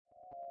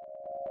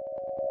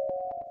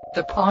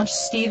The Paunch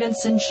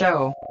Stevenson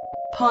Show.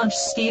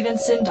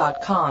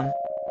 PaunchStevenson.com.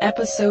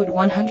 Episode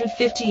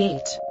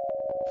 158.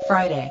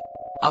 Friday,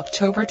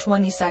 October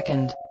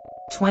 22nd,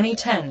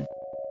 2010.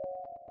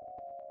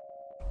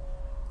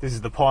 This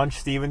is the Paunch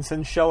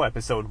Stevenson Show,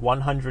 episode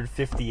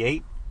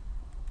 158.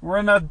 We're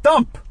in a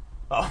dump.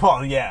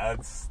 Oh, yeah,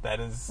 that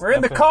is. We're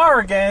in the car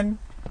again.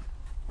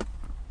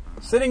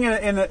 Sitting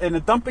in a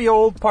dumpy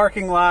old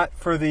parking lot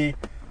for the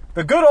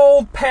good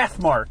old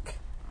Pathmark.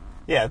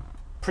 Yeah,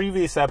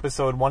 previous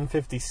episode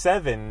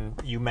 157,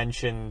 you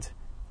mentioned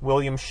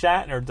William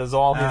Shatner does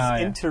all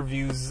his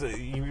interviews.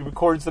 He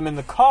records them in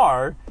the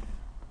car.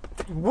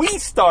 We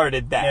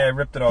started that. Yeah,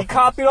 ripped it off. He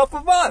copied off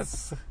of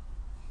us.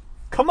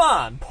 Come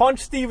on, Paunch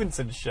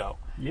Stevenson Show.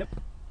 Yep.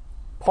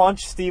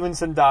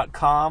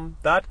 PaunchStevenson.com.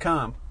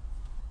 .com.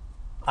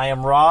 I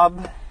am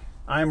Rob.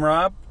 I'm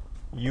Rob.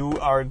 You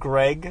are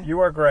Greg. You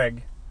are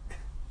Greg.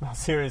 No,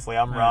 seriously,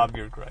 I'm Rob.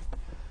 You're Greg.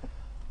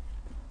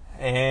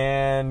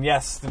 And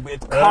yes,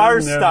 it's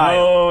car style.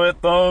 No,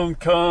 it don't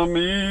come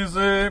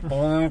easy.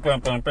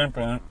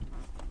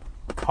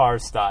 Car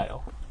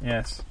style.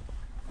 Yes.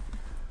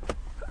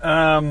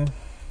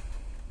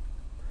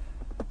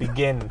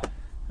 Begin.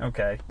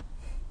 Okay.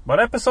 What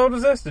episode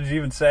is this? Did you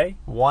even say?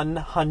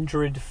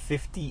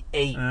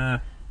 158. All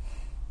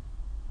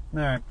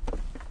right.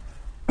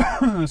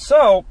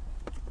 So,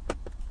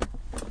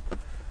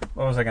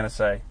 what was I going to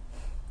say?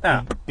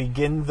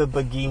 Begin the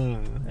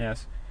begin.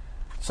 Yes.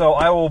 So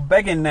I will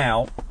begin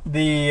now.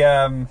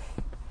 All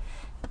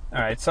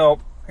right.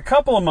 So a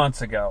couple of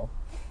months ago.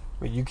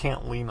 Wait, you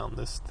can't lean on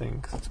this thing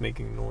because it's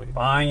making noise.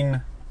 Fine.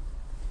 A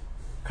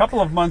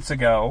couple of months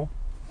ago,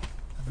 I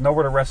have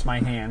nowhere to rest my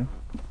hand.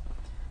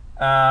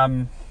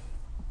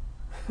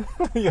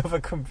 You have a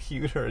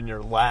computer in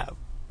your lap.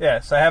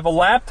 Yes, I have a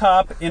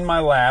laptop in my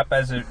lap,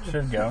 as it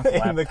should go.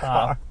 In the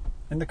car.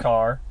 In the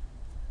car.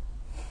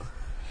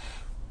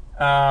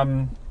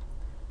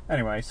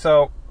 Anyway,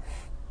 so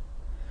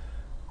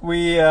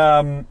we,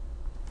 it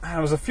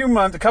was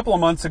a couple of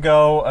months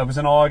ago, it was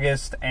in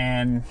August,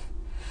 and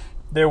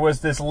there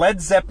was this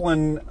Led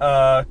Zeppelin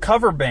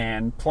cover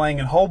band playing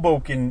in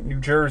Hoboken, New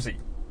Jersey,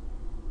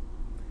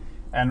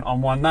 and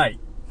on one night.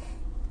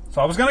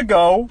 So I was going to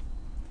go,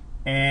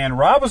 and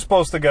Rob was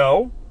supposed to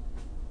go,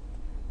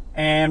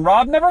 and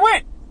Rob never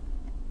went.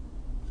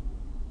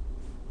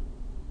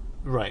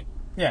 Right.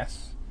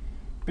 Yes.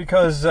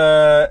 Because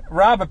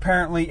Rob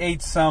apparently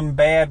ate some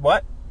bad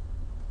what?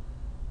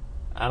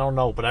 I don't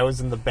know, but I was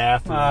in the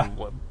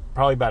bathroom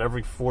probably about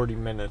every 40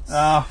 minutes.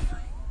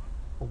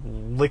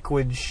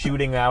 Liquid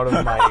shooting out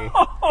of my,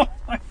 Oh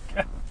my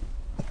God.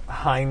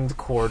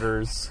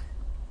 hindquarters.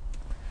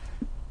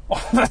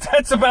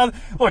 That's about...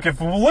 Look,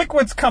 if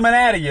liquid's coming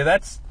out of you,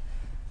 that's...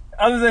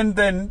 Other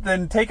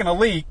than taking a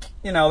leak,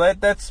 you know,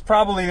 that's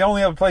probably the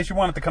only other place you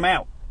want it to come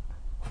out.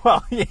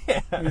 Well,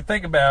 yeah. When you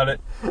think about it.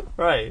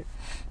 Right.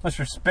 Unless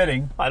you're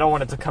spitting. I don't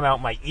want it to come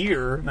out my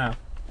ear. No.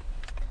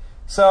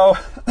 So,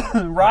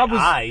 Rob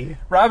eye.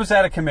 was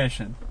out of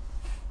commission.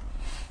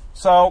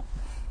 So,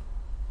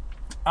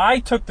 I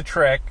took the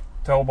trek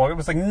to Hoboken. It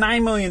was like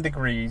 9 million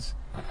degrees.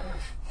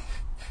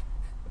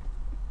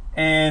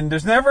 And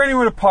there's never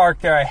anywhere to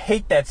park there. I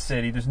hate that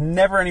city. There's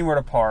never anywhere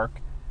to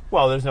park.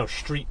 Well, there's no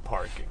street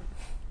parking.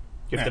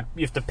 You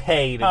have to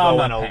pay to I'm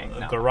go not in paying, a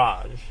no.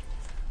 garage.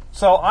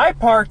 So I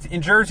parked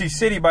in Jersey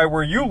City by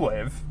where you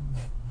live,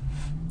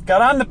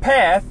 got on the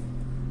path,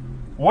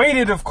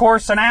 waited, of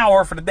course, an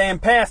hour for the damn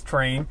path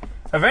train,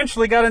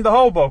 eventually got into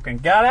Hoboken,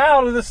 got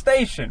out of the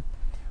station,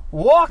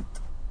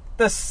 walked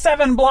the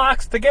 7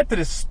 blocks to get to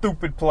this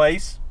stupid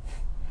place.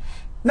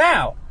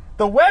 Now,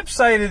 the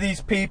website of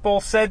these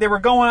people said they were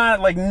going on at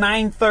like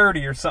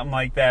 9:30 or something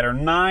like that, or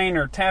 9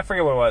 or 10, I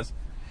forget what it was.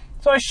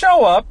 So I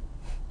show up,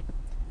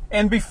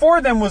 and before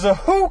them was a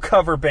Who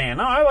cover band.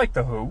 Oh, I like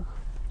the Who.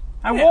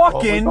 I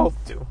walk in, we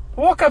both do.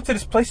 walk up to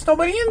this place,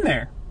 nobody in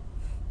there.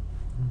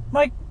 I'm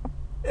like,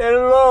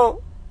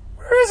 Hello.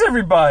 where is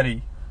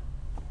everybody?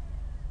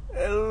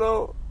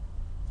 Hello.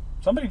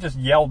 Somebody just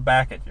yelled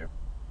back at you.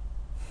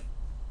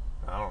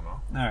 I don't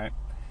know. All right.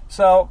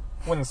 So,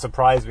 Wouldn't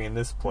surprise me in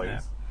this place.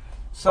 Yeah.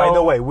 So By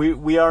the way,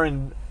 we are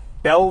in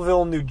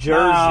Belleville, New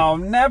Jersey. No,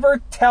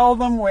 never tell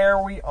them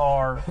where we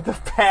are. The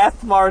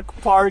Pathmark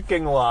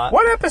parking lot.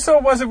 What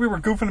episode was it we were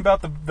goofing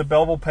about the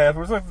Belleville Path? It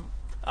was like,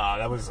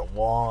 That was a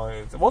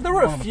long... Well, there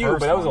were One a of the few,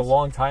 first but that was a ones.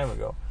 long time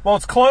ago. well,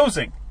 it's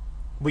closing.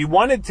 We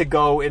wanted to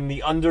go in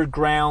the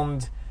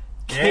underground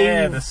cave.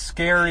 Yeah, the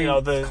scary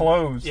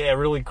closed. Yeah,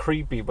 really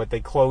creepy, but they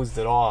closed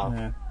it off.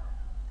 Yeah.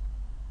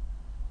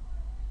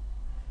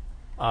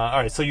 All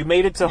right, so you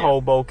made it to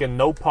Hoboken,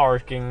 no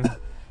parking.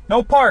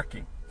 No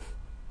parking.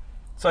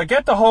 So I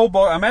get to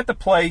Hoboken. I'm at the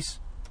place.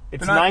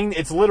 It's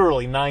It's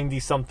literally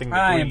 90-something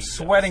degrees. I am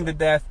sweating to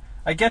death.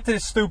 I get to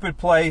this stupid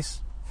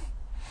place.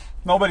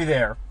 Nobody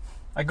there.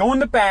 I go in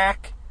the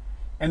back,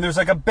 and there's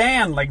like a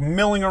band like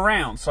milling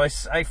around. So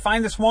I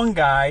find this one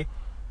guy,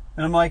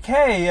 and I'm like,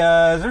 hey,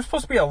 is there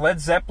supposed to be a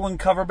Led Zeppelin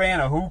cover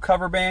band, a Who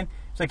cover band?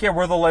 He's like, yeah,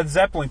 we're the Led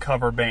Zeppelin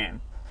cover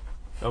band.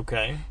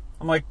 Okay.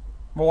 I'm like,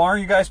 well,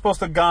 aren't you guys supposed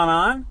to have gone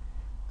on?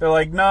 They're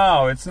like,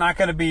 no, it's not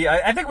going to be.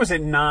 I think it was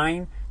at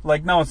 9.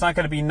 Like, no, it's not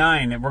going to be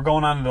 9. We're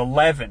going on at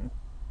 11.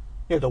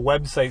 Yeah, the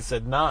website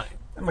said 9.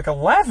 I'm like,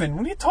 11?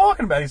 What are you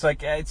talking about? He's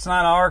like, it's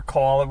not our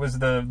call. It was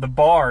the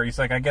bar. He's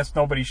like, I guess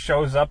nobody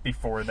shows up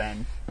before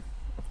then.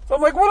 So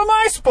I'm like, what am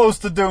I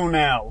supposed to do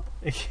now?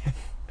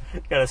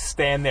 Gotta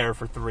stand there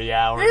for 3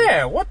 hours.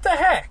 Yeah, what the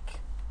heck?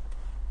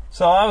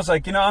 So I was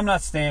like, I'm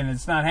not standing.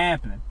 It's not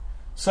happening.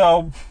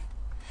 So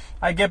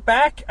I get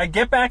back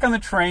on the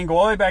train, go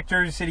all the way back to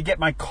Jersey City, get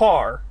my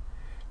car,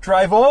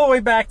 drive all the way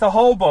back to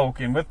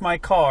Hoboken with my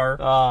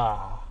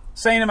car,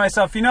 saying to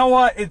myself, you know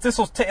what?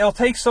 It'll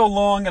take so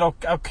long.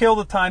 I'll kill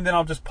the time. Then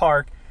I'll just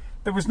park.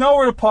 There was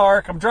nowhere to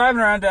park. I'm driving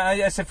around.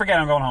 I said, forget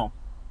it, I'm going home.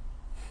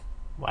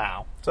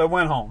 Wow. So I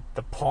went home.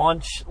 The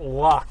paunch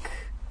luck.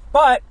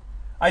 But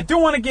I do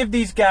want to give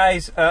these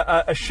guys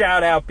a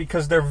shout out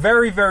because they're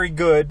very, very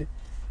good.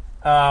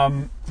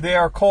 They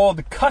are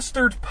called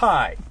Custard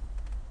Pie.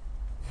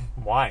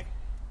 Why?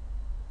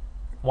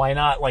 Why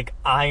not like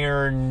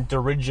Iron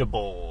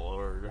Dirigible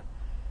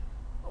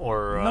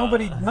or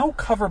no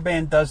cover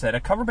band does that. A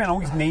cover band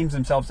always names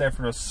themselves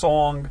after a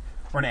song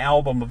or an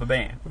album of a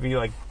band. It'd be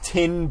like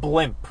Tin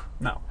Blimp.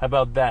 No. How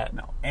about that?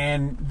 No.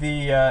 And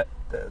the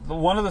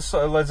one of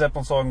the Led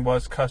Zeppelin song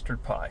was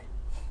Custard Pie.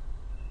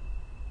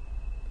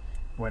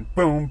 Went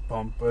boom,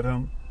 bum,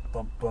 ba-dum,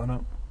 bum,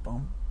 ba-dum,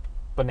 bum.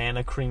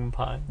 Banana cream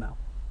pie? No.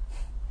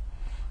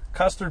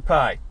 Custard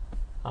Pie.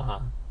 Uh-huh.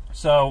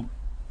 So,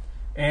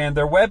 and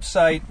their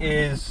website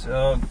is,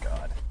 oh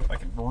God, if I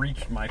can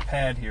reach my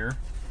pad here.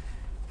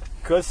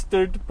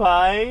 Custard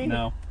Pie?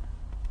 No.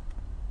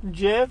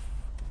 Jeff?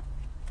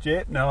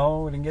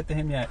 No, we didn't get to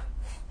him yet.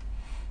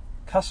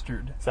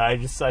 Custard. So I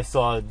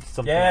saw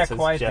something yeah, that says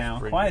quiet Jeff down,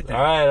 Bridges. quiet down.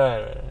 All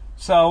right.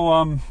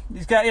 So,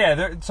 he's got,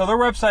 so their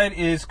website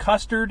is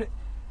custard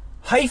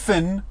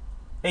hyphen,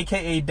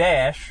 aka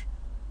dash,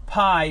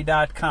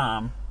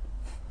 pie.com.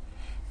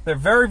 They're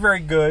very, very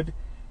good.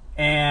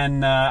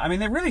 And,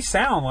 they really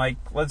sound like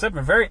Led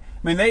Zeppelin.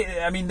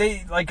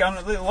 They like,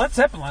 on Led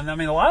Zeppelin,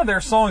 a lot of their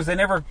songs they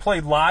never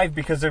played live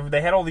because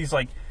they had all these,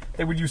 like,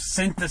 they would use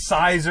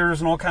synthesizers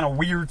and all kind of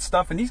weird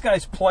stuff. And these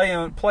guys play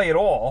it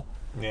all.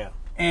 Yeah.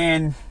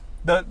 And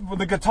the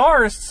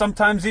guitarist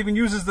sometimes even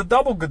uses the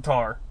double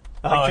guitar.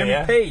 Like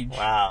Jimmy Page.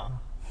 Wow.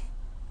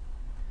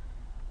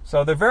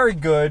 So they're very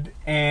good.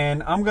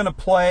 And I'm going to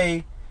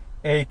play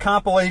a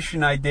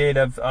compilation I did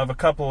of a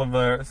couple of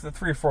the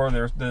 3 or 4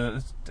 of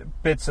the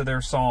bits of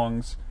their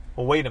songs.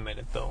 Well, wait a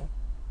minute, though.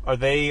 Are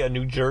they a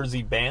New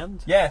Jersey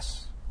band?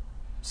 Yes.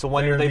 So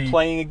when are they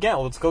playing again?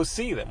 Let's go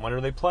see them. When are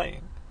they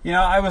playing?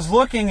 I was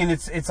looking, and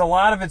it's a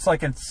lot of it's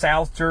like in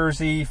South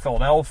Jersey,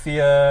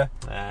 Philadelphia.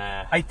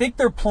 I think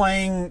they're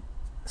playing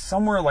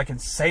somewhere like in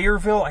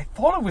Sayreville. I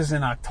thought it was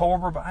in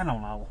October, but I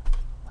don't know.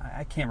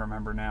 I can't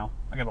remember now.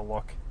 I gotta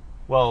look.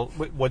 Well,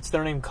 what's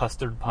their name?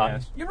 Custard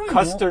Pie? Yes.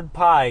 Custard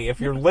Pie, if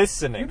you're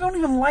listening. You don't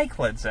even like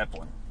Led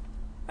Zeppelin.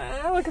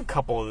 I like a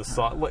couple of the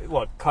songs.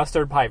 Look,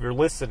 Custard Pie, if you're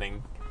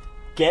listening,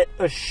 get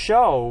a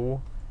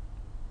show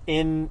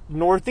in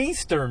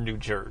northeastern New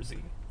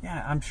Jersey.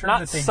 Yeah, I'm sure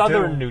Not that they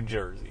southern do. New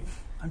Jersey.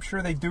 I'm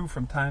sure they do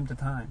from time to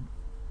time.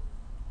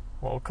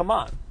 Well, come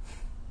on.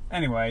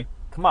 Anyway.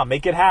 Come on,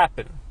 make it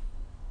happen.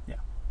 Yeah.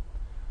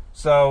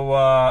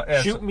 So,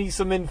 shoot me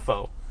some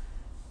info.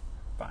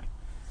 Fine.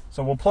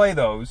 So we'll play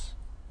those.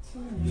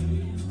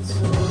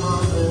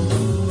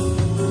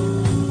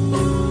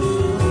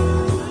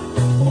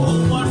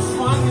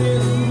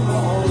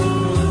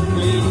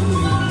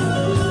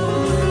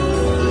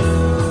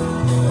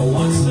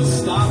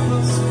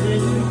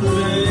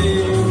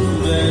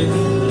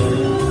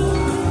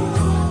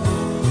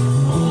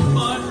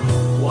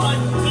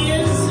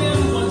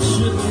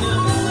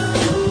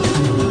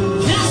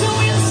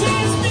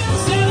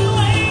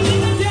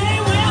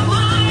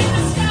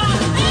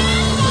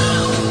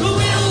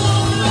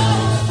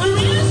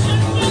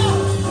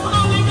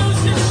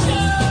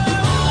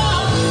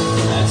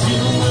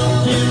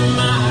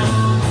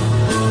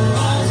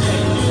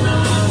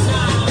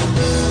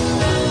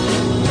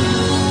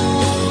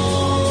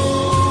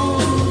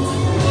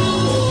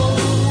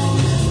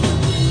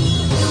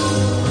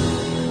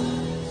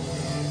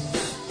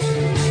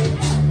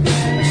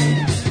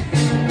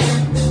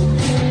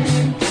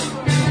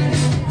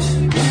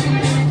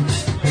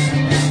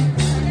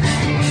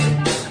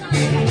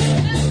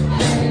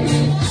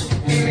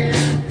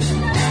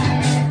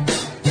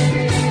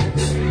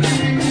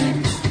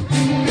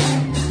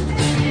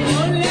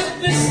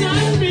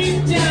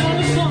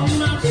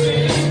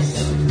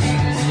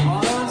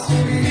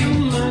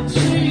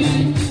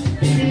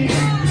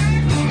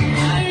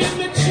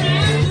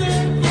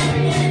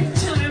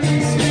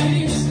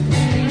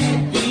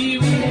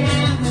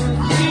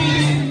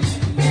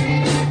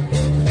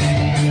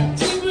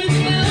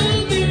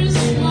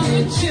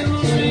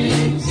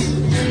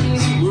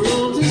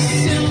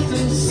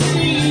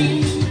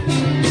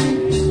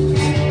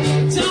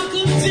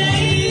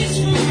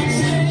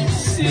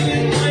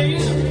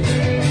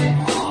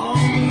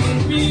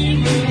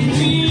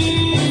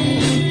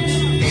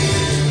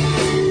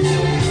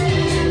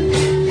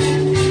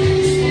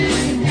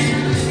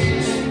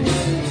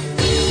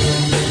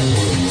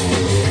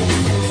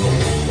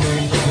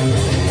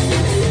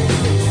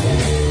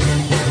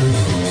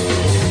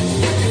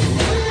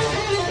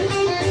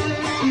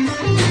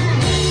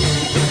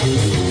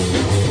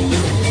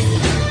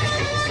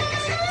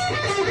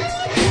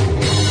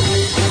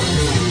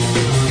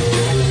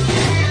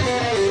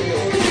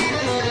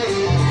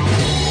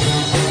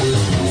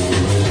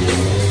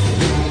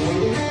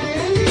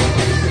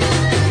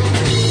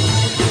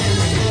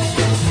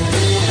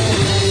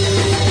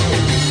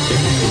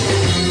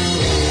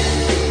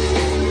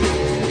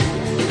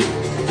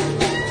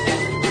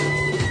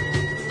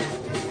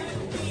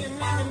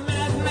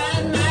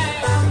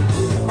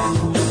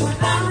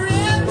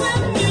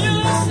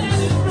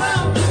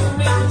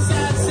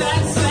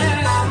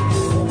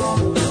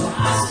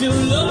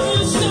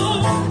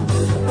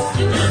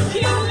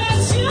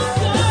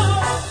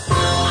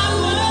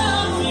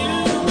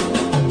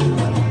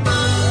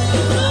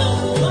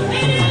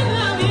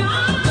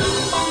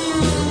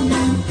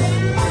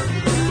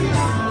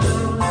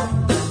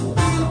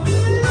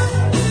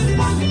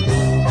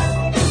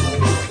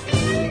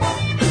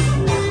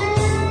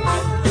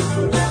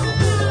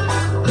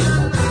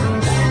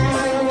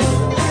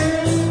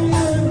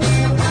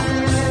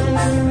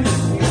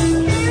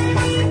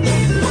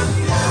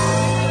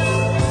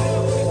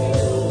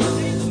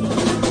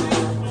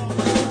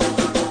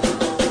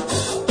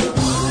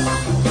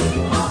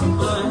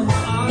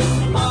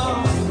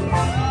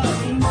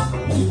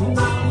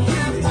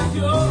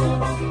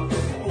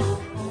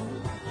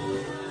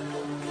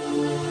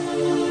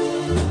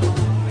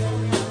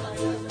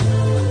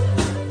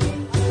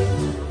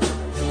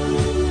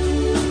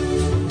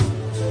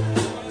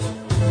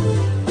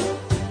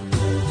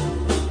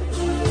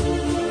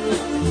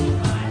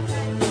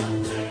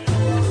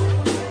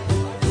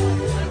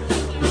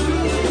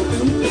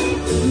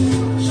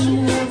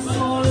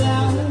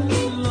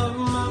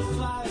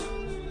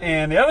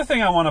 other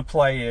thing I want to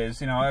play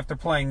is, after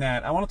playing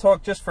that, I want to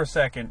talk just for a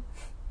second.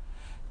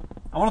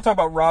 I want to talk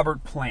about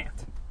Robert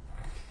Plant.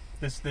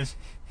 This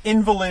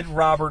invalid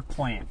Robert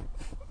Plant.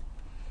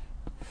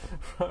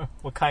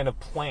 What kind of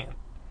plant?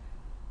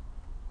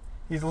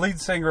 He's the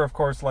lead singer, of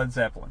course, Led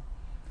Zeppelin.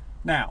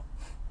 Now,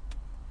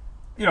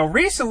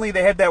 recently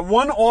they had that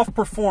one-off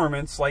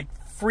performance, like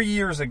 3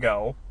 years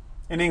ago,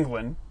 in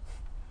England,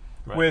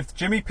 right, with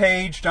Jimmy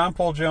Page, John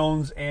Paul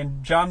Jones,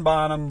 and John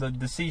Bonham, the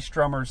deceased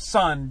drummer's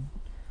son.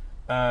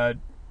 The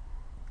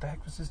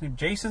heck was his name?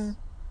 Jason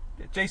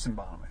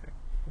Bonham, I think.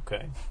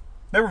 Okay.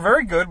 They were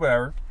very good,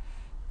 whatever.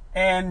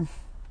 And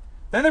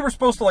then they were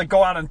supposed to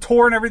go out on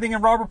tour and everything,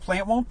 and Robert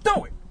Plant won't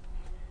do it.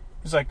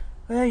 He's like,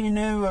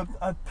 well,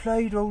 I've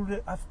played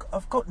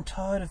I've gotten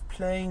tired of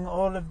playing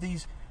all of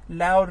these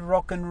loud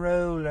rock and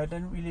roll. I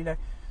don't really like.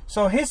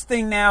 So his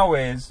thing now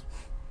is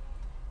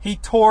he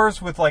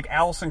tours with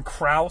Alison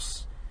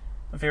Krauss.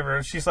 If you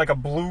ever, she's like a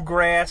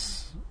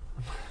bluegrass.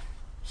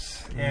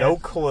 Yeah. No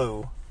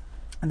clue.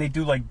 And they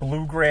do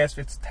bluegrass.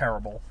 It's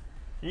terrible.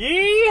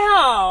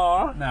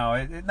 Yeehaw! No,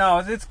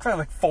 it's kind of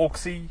like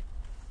folksy,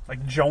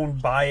 like Joan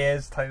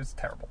Baez type. It's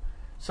terrible.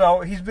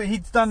 So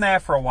he's done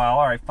that for a while.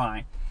 All right,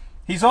 fine.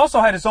 He's also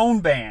had his own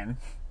band,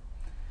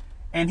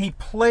 and he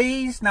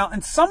plays now.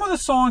 In some of the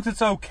songs,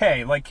 it's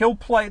okay. They'll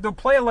play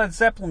a Led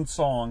Zeppelin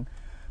song,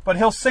 but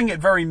he'll sing it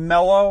very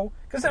mellow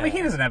because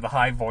he doesn't have the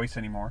high voice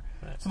anymore.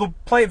 Right. So they'll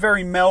play it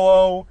very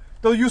mellow.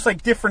 They'll use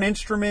different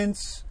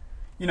instruments.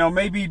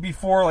 Maybe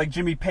before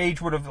Jimmy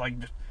Page would have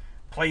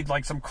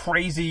played some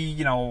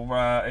crazy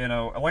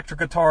electric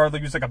guitar.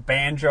 They'll use a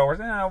banjo or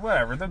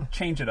whatever. They'll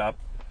change it up,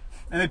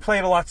 and they play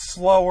it a lot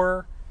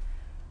slower.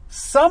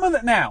 Some of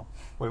the now.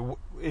 Wait,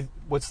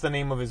 what's the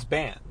name of his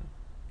band?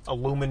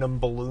 Aluminum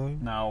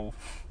Balloon? No.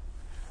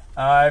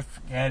 I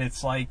forget.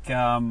 It's I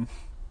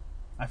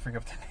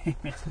forget what the name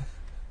is.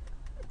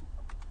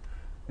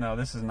 No,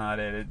 this is not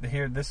it.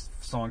 Here, this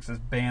song says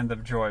Band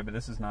of Joy, but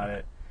this is not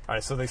it. All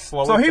right, so they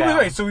slow it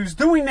down. So he was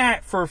doing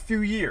that for a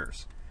few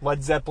years.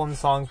 Led Zeppelin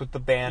songs with the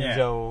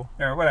banjo.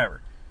 Yeah, or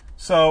whatever.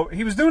 So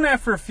he was doing that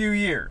for a few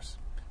years.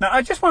 Now,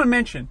 I just want to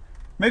mention,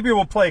 maybe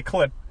we'll play a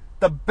clip.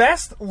 The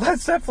best Led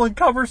Zeppelin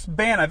covers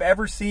band I've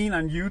ever seen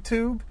on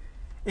YouTube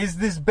is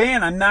this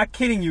band. I'm not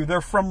kidding you.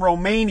 They're from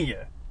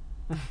Romania.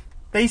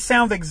 They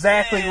sound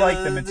exactly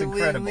like them. It's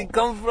incredible. We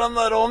come from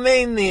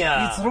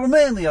Romania. It's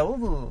Romania.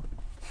 Ooh.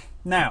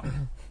 Now,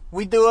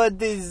 we do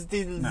this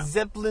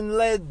Zeppelin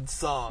Led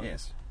song.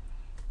 Yes.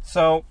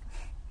 So,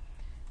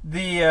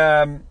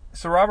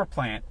 so Robert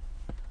Plant.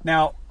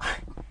 Now,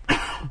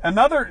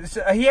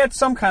 he had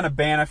some kind of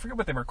band. I forget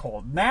what they were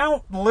called.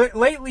 Now,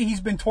 lately, he's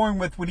been touring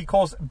with what he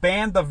calls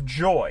Band of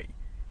Joy.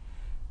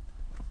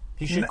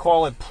 He should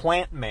call it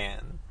Plant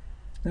Man.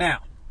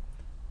 Now,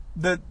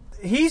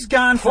 he's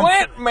gone from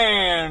Plant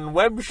Man,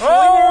 Web Schlinger.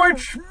 Oh,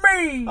 it's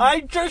me! I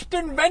just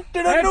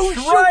invented a new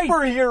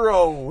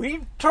superhero.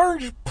 He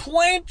turns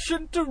plants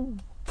into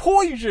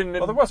poison.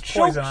 Well, there was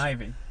poison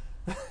ivy.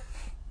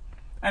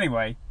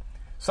 Anyway,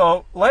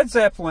 so Led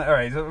Zeppelin. All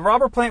right,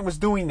 Robert Plant was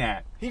doing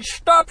that. He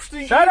stops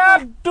the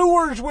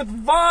doers with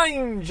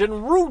vines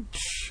and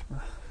roots.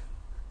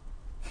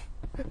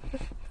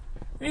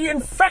 He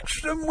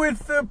infects them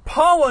with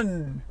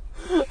pollen.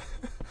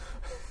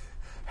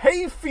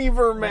 Hay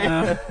Fever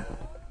Man.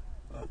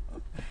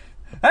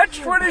 That's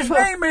what his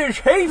name is,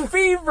 Hay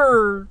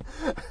Fever.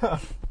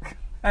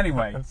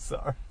 Anyway. I'm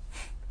sorry.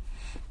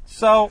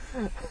 So,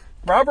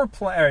 Robert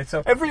Plant. All right,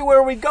 so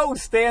everywhere we go,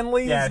 Stan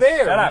Lee is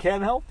there. Shut up. We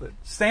can't help it.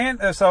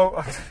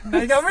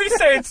 You got me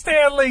saying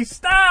Stan Lee.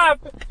 Stop.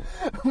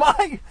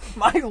 My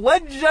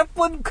Led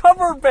Zeppelin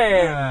cover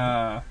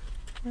band.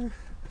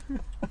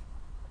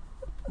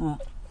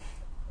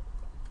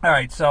 All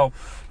right, so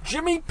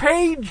Jimmy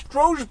Page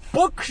throws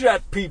books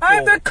at people.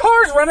 The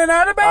car's running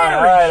out of battery.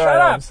 All right, Shut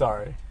up. I'm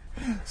sorry.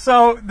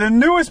 So the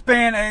newest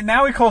band, and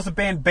now he calls the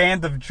band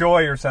Band of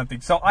Joy or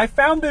something. So I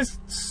found this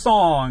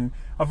song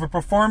of a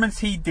performance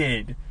he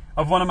did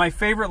of one of my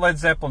favorite Led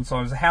Zeppelin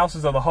songs,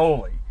 "Houses of the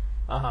Holy."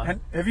 Uh-huh.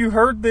 Have you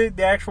heard the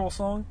actual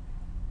song?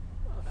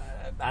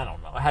 I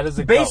don't know. How does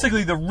it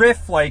Basically, go? the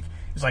riff is like.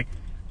 It's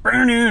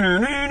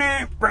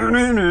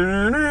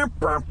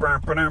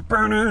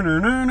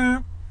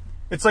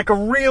like a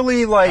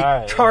really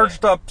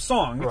charged up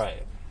song.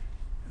 Right.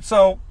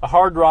 So a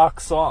hard rock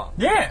song.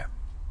 Yeah.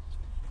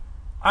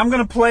 I'm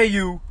gonna play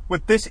you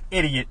what this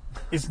idiot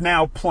is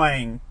now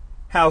playing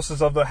how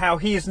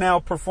he is now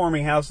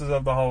performing Houses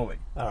of the Holy.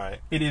 All right.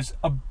 It is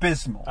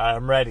abysmal.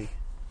 I'm ready.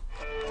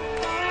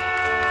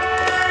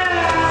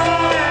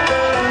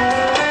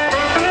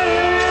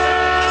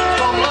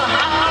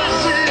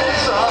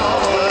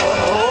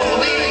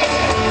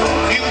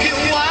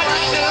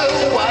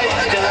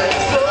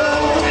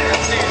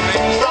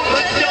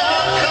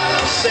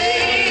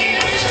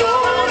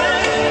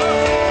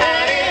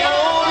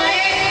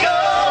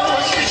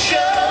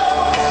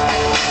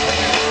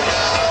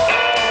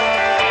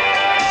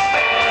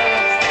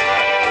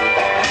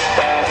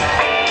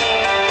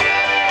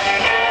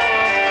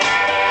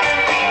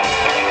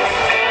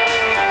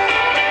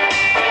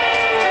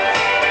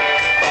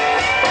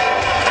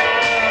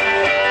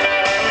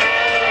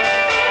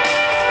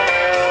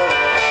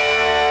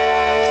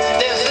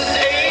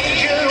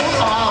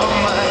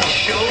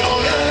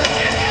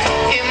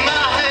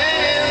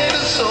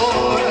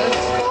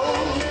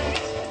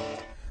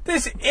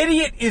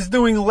 idiot is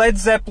doing Led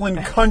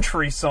Zeppelin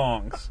country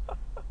songs.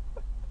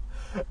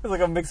 It's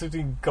like a mix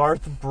between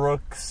Garth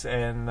Brooks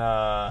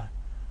and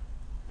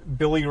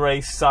Billy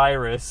Ray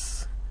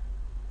Cyrus.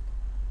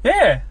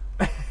 Yeah.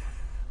 What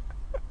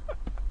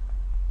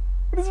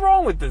is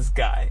wrong with this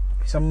guy?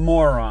 He's a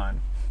moron.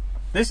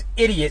 This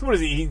idiot. So what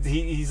is he?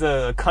 He's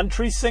a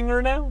country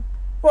singer now?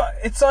 Well,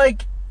 it's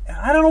like,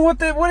 I don't know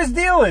what his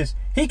deal is.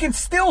 He can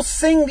still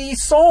sing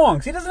these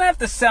songs. He doesn't have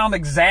to sound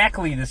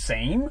exactly the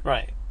same.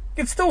 Right. He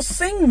can still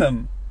sing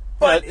them.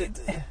 But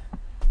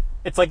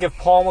it's like if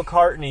Paul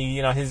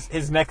McCartney,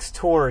 his next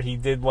tour, he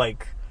did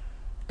like...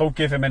 Don't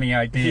give him any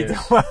ideas.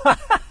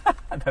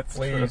 That's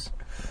please.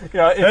 True.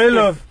 Hey,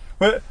 love.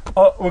 We're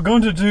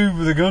going to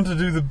do the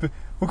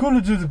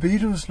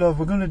Beatles, love.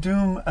 We're going to do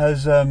them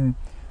as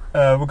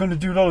we're going to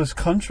do it all as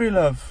country,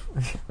 love,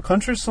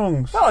 country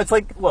songs. No, it's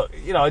like, look,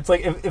 it's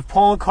like if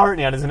Paul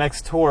McCartney on his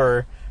next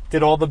tour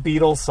did all the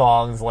Beatles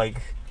songs like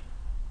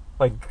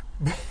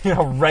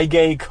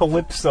reggae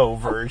calypso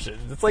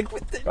versions. It's like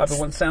probably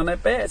wouldn't sound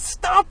that bad.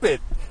 Stop it.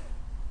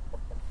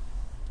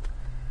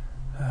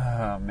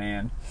 Oh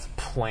man,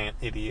 plant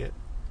idiot.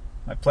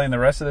 Am I playing the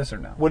rest of this or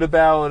no? What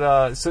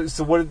about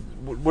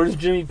where's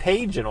Jimmy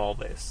Page in all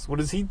this? What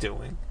is he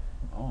doing?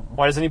 Oh.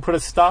 Why doesn't he put a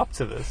stop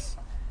to this?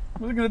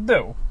 What's he gonna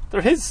do?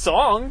 They're his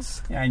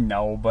songs. Yeah, I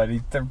know, but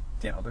they're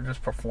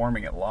just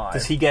performing it live.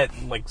 Does he get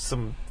like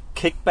some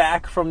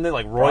kickback from the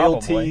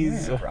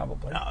royalties?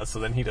 Probably. No, so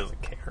then he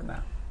doesn't care. No.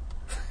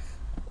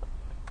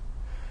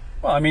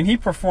 Well, I mean, he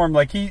performed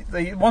he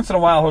once in a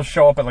while he'll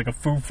show up at like a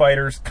Foo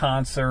Fighters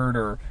concert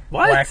or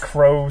Black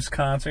Crowes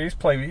concert.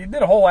 He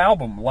did a whole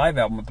live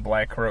album with the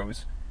Black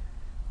Crowes.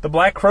 The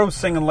Black Crowes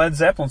singing Led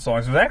Zeppelin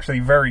songs was actually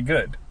very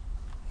good.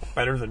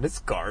 Better than this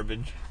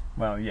garbage.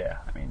 Well, yeah,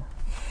 I mean.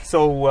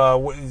 So,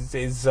 what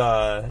is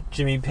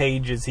Jimmy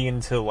Page? Is he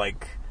into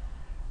like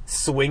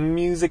swing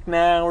music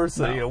now, or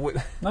so? No.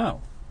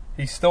 No,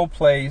 he still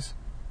plays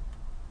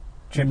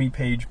Jimmy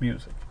Page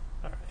music.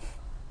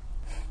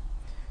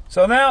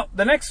 So now,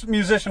 the next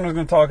musician we're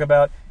going to talk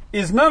about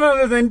is none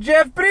other than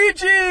Jeff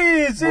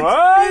Bridges! It's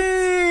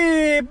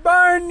me,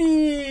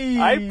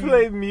 Barney! I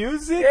play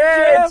music,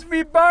 yeah, Jeff? It's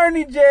me,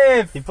 Barney,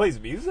 Jeff! He plays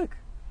music?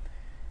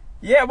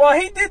 Yeah, well,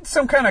 he did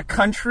some kind of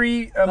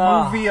country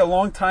movie a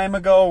long time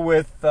ago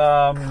with...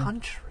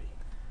 country?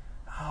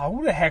 Oh,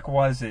 who the heck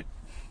was it?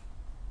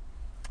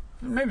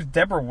 Maybe it was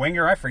Deborah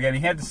Winger, I forget.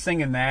 He had to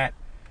sing in that.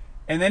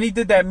 And then he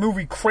did that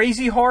movie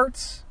Crazy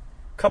Hearts.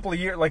 Couple of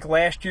years, like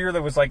last year,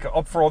 that was like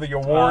up for all the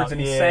awards,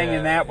 and he sang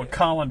in that with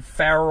Colin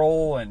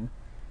Farrell,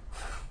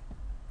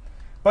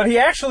 but he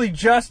actually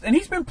and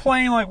he's been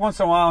playing like once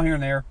in a while here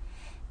and there,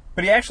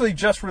 but he actually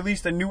just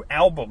released a new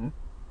album.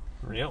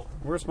 Really?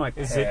 Where's my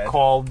pad? Is it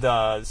called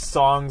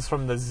Songs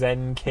from the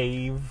Zen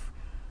Cave?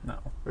 No.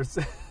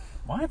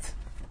 What?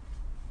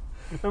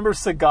 Remember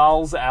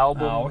Seagal's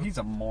album? Oh, he's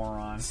a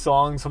moron.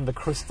 Songs from the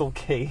Crystal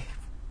Cave.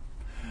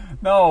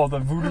 No, the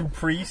Voodoo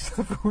Priest.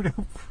 The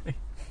Voodoo Priest.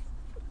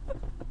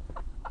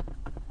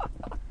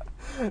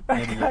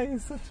 That guy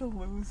is such a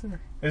loser.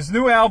 His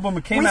new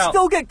album came out... We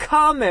still get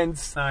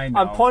comments on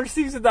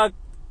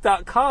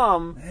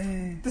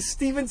PaunchStevenson.com. The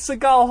Steven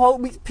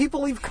Seagal...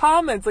 People leave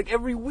comments like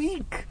every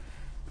week.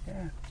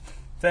 Yeah.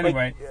 So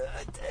anyway...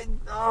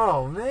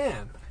 oh,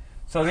 man.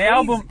 So the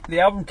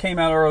album came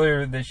out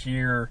earlier this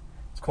year.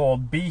 It's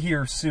called Be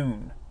Here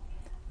Soon.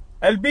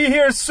 I'll be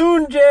here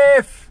soon,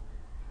 Jeff!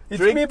 It's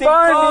drink me, the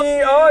Barney!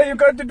 Coffee. Oh, you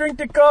got to drink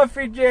the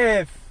coffee,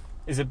 Jeff!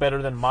 Is it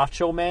better than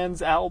Macho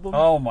Man's album?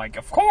 Oh my,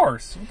 of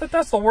course.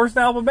 That's the worst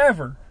album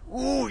ever.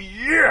 Oh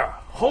yeah,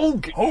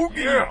 Hogan.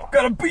 Yeah.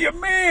 Gotta be a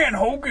man,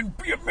 Hogan.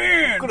 Be a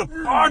man. Gonna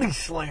body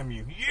slam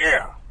you.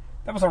 Yeah.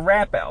 That was a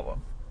rap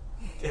album.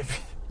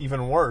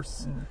 Even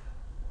worse.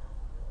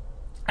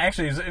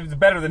 Actually, it was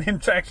better than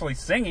him actually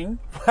singing.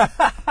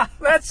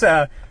 That's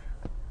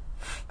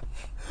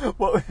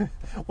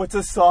What's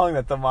a song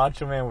that the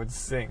Macho Man would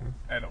sing?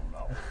 I don't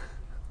know.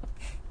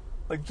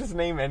 Like, just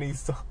name any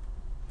song.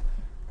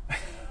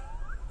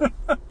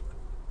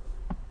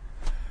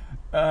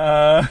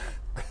 Like,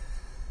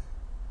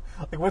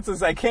 what's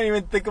this? I can't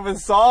even think of a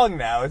song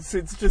now. It's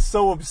just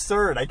so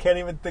absurd. I can't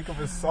even think of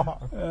a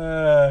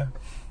song.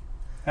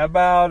 How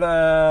about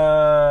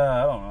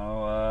I don't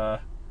know,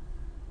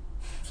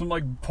 some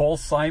like Paul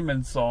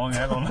Simon song.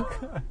 I don't know.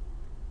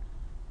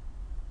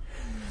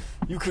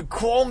 You could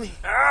call me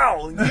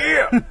Al.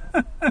 Yeah.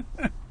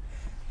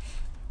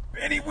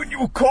 Benny, when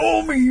you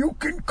call me, you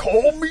can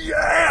call me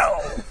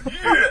Al.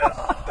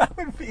 Yeah. That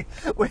would be.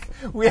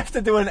 We have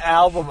to do an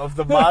album of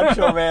the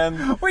Macho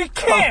Man. We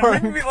can't.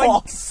 Covering We'd be Paul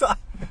like, Simon.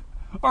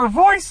 Our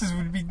voices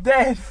would be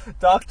dead.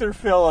 Dr.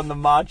 Phil and the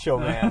Macho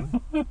Man.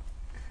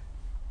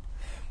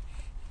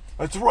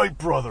 That's right,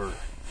 brother.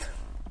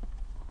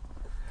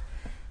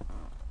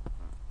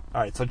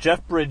 All right, so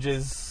Jeff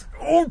Bridges.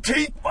 Oh,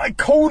 take my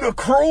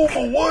Kodachrome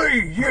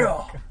away,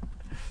 yeah.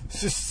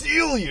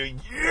 Cecilia,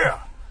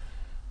 yeah.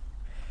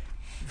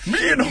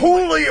 Me and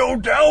Julio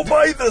down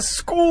by the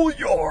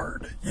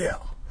schoolyard, yeah.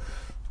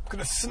 I'm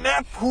gonna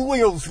snap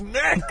Julio's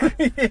neck.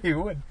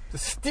 You would. The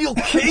steel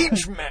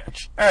cage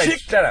match. All right,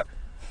 shut up.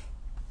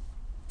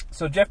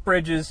 So Jeff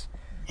Bridges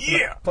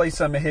plays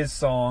some of his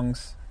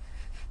songs.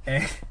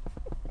 And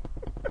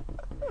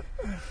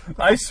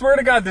I swear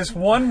to God, this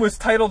one was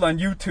titled on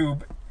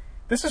YouTube.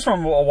 This is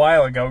from a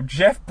while ago.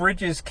 Jeff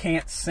Bridges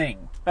Can't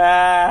Sing.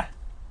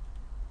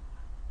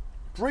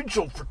 Bridge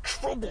over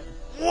troubled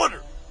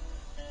water.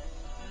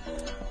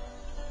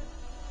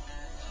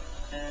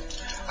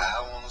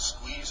 I want to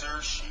squeeze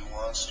her, she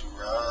wants to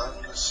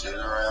run. Sit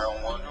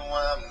around, wonder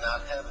why I'm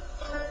not having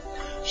fun.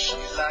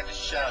 She's like a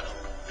shadow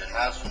that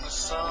hides from the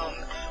sun.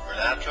 When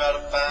I try to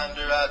find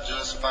her, I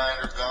just find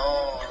her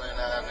gone. And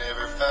I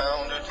never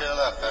found her till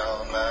I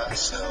found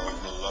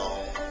myself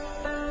alone.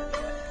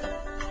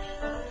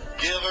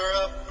 Give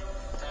her up,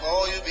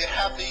 oh, you'll be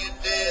happy you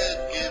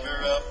did. Give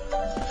her up,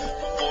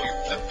 before you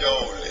flip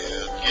your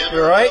lid. Give her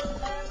You alright?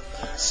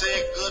 up,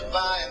 say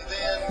goodbye and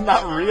then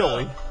Not give her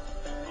really. up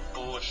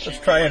before she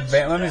Let's try gets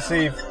advance. Let me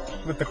down. see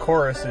what the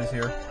chorus is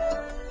here.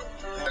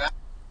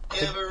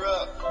 Give her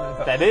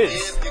up. That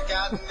is. If you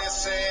got any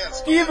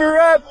sense, Give her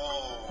up!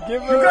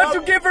 Give You her got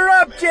up. to give her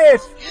up,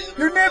 Jeff!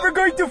 You're never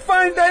going to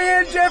find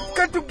Diane, Jeff!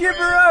 Got to give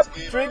her up!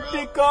 Drink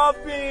the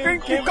coffee.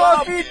 Drink the Give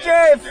coffee, up.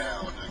 Jeff!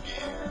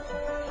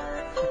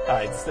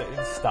 Alright,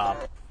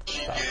 stop.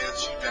 She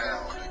gets you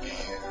down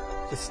again.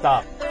 Just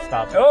stop.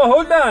 Stop. Oh,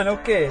 hold on,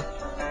 okay.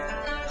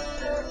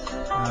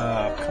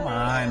 Oh, come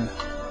on.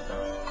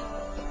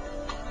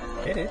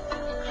 Hit it.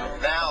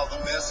 Now the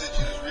message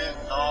is written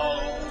all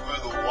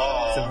over the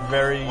wall. It's a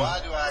very Why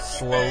do I keep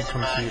slow banging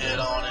my computer. head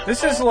on it?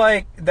 This is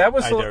like that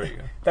was I dare you.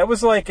 that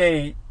was like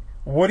a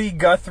Woody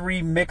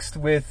Guthrie mixed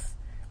with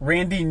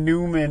Randy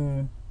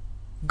Newman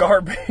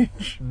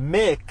garbage.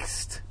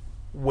 Mixed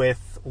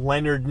with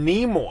Leonard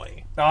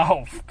Nimoy.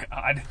 Oh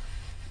God,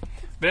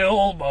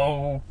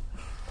 Bilbo.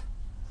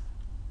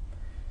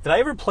 Did I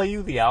ever play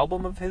you the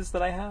album of his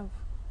that I have?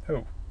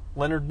 Who?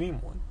 Leonard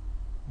Nimoy.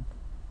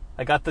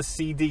 I got the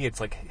CD. It's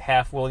like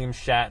half William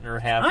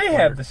Shatner, half. I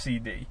have the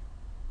CD.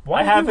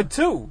 I have it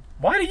too.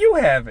 Why do you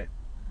have it?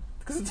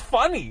 Because it's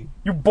funny.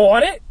 You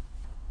bought it?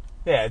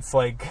 Yeah, it's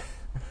like,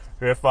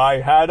 if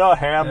I had a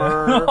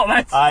hammer, Oh,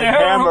 that's I'd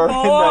hammer in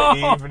terrible.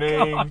 the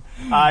evening.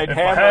 I'd If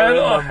hammer I had in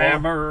the a morning.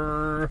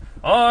 hammer,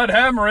 I'd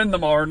hammer in the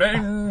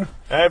morning.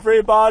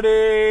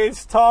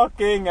 Everybody's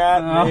talking at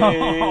me.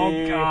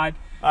 Oh God.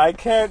 I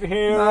can't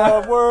hear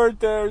a word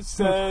they're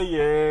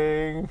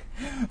saying.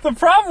 The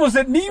problem was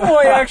that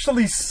Nimoy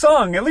actually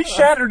sung. At least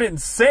Shatter didn't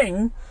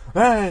sing.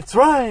 That's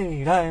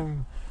right.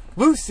 I'm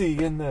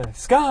Lucy in the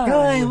sky.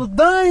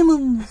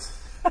 diamonds.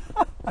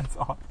 That's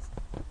awesome.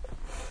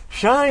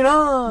 Shine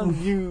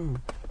on, you.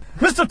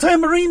 Mr.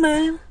 Tambourine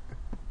Man.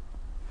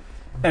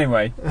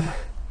 Anyway.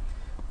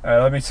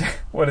 Let me see.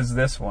 What is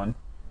this one?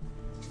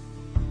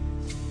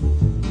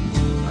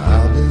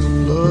 I've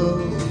been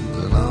loved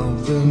and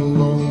I've been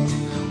alone.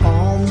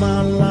 All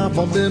my life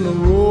I've been a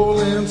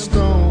rolling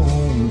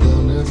stone.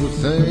 Done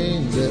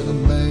everything that a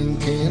man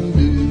can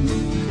do.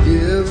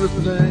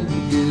 Everything to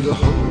get a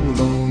hold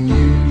on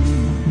you.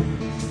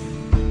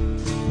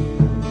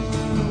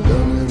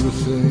 Done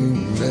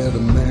everything that a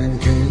man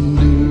can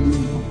do.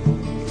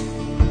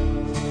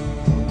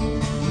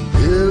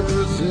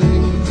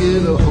 Everything to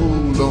get a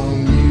hold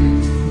on you.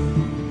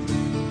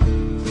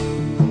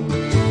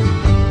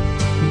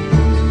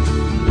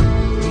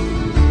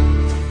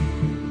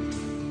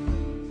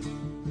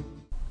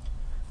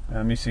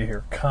 Let me see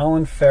here.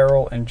 Colin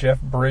Farrell and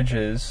Jeff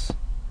Bridges.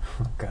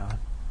 Oh, God.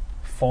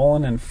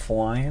 Falling and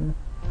Flying.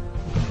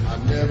 I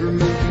never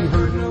meant to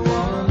hurt no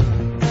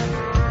one.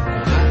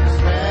 I just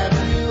had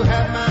to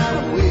have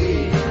my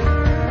way.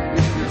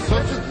 If there's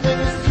such a thing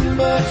as too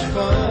much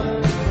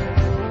fun,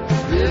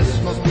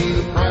 this must be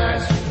the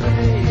price you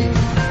pay.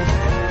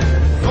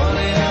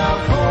 Funny how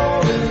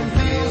falling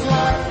feels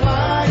like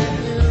flying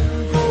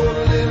for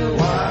a little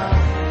while.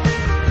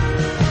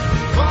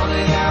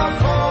 Funny how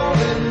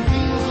falling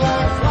feels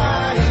like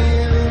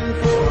flying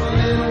for a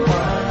little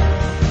while.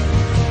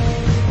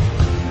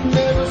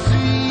 Never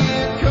see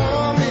it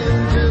coming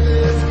till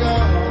it's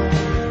gone.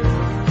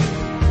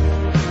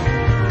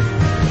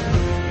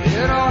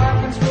 It all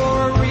happens for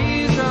a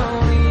reason,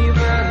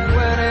 even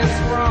when it's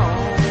wrong.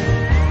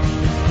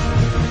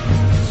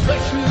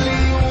 Especially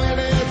when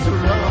it's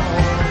wrong.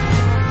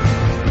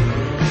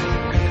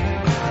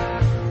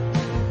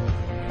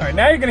 All right,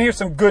 now you're going to hear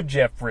some good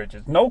Jeff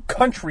Bridges. No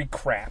country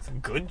crap.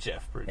 Good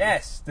Jeff Bridges.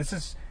 Yes, this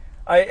is...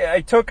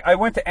 I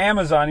went to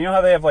Amazon. You know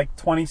how they have like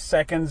 20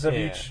 seconds of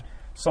Yeah. each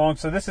song?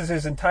 So this is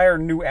his entire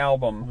new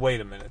album. Wait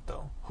a minute,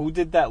 though. Who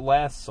did that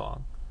last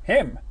song?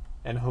 Him.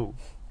 And who?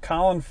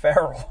 Colin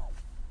Farrell.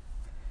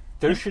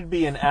 There should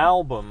be an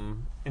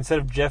album, instead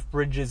of Jeff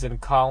Bridges and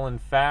Colin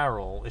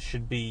Farrell, it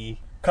should be...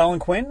 Colin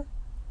Quinn?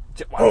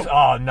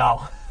 Oh,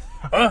 no.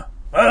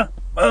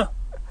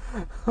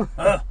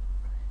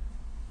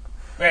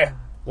 Yeah.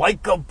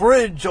 Like a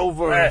bridge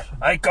over...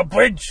 Like a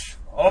bridge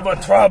over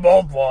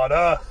troubled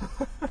water.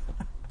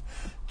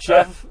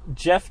 Jeff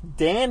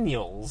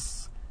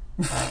Daniels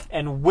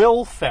and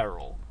Will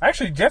Ferrell.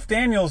 Actually, Jeff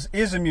Daniels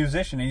is a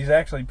musician. He's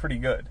actually pretty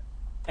good.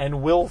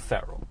 and Will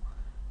Ferrell.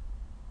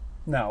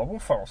 No, Will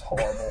Ferrell's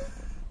horrible.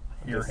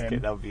 Hear him.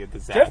 That would be a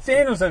disaster. Jeff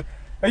Daniels. Are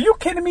you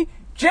kidding me?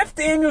 Jeff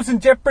Daniels and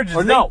Jeff Bridges.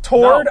 Or they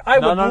toured. I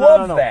would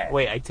love that.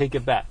 Wait, I take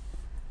it back.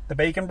 The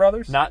Bacon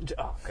Brothers? Not.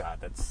 Oh God,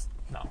 that's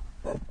no.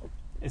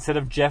 Instead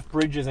of Jeff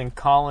Bridges and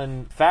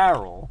Colin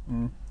Farrell,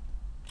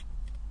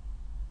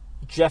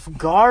 Jeff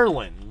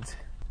Garland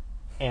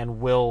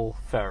and Will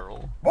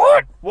Ferrell.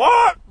 What?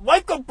 What?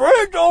 Like a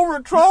bridge over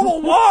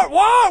trouble? What?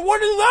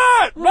 What is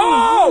that?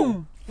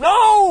 No!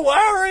 No,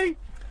 Larry!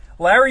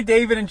 Larry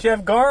David and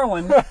Jeff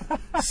Garland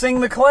sing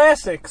the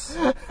classics.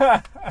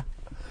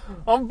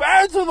 I'm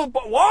bad to the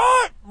bone.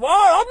 What?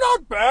 I'm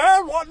not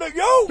bad. What?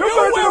 You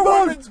wear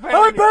women's panties.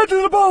 I'm bad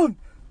to the bone.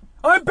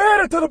 I'm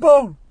bad to the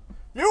bone.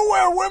 You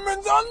wear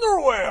women's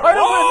underwear. I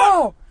don't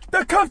know.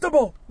 They're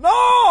comfortable.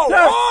 No!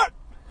 Yes. What?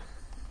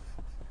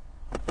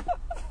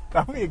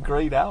 That would be a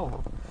great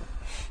album.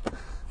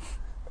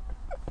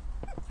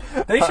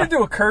 They should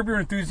do a Curb Your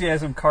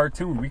Enthusiasm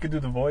cartoon. We could do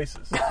the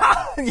voices.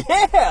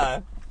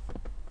 Yeah!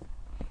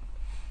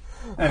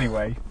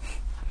 Anyway.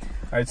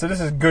 Alright, so this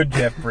is good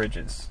Jeff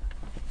Bridges.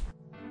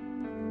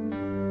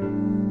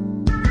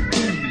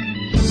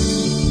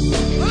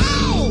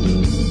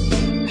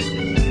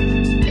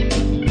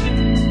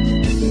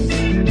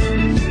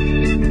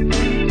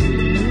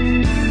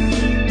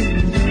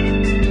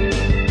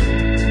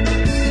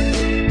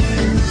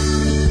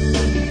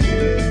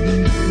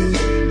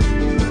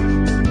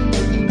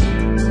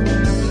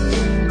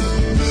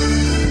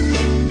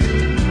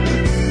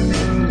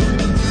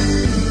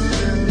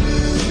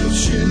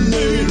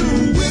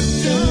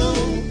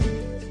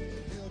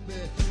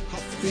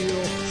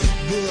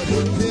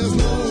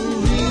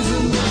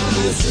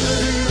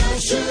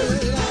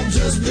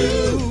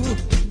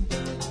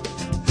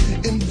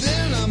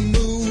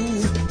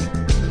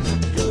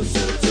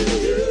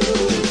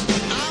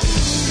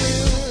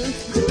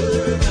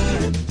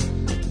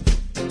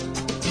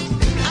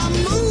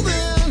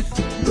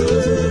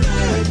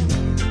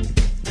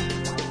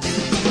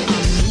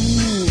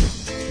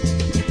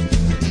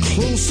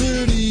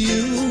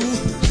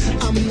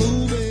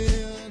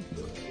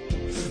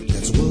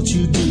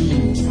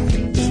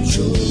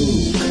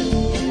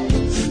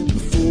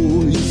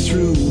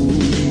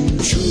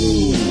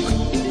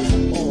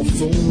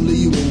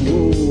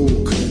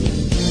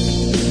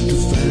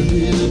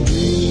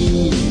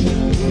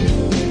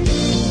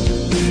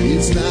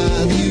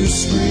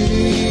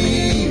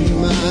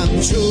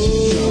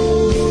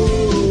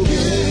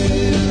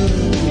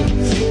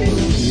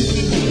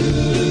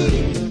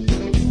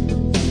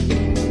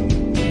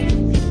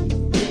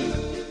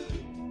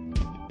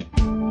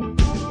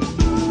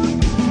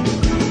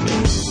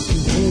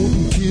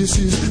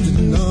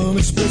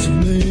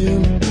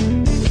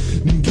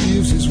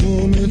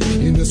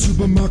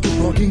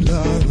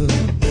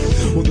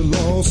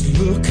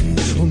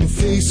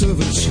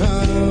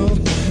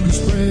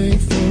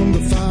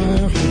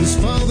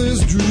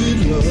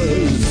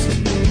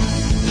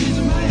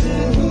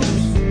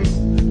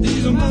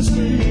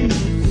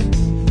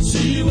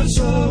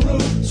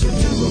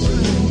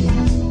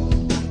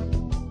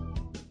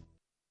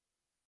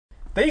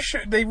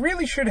 They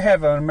really should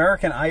have an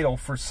American Idol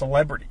for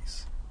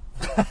celebrities.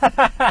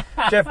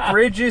 Jeff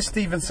Bridges,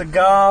 Steven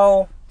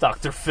Seagal,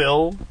 Dr.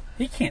 Phil.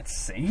 He can't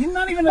sing. He's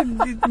not even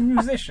a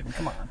musician.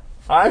 Come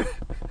on.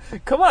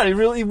 Come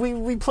on.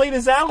 We played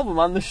his album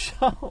on the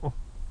show.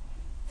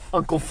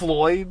 Uncle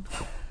Floyd.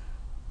 Well,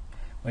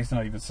 he's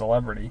not even a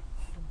celebrity.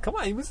 Come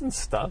on, he was in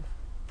stuff.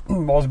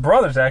 Well, his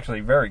brother's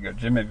actually very good,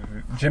 Jimmy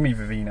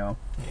Vivino.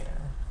 Yeah.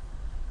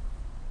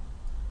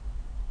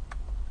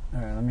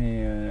 Alright, let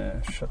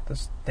me shut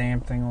this damn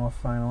thing off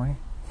finally.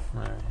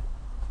 Alright.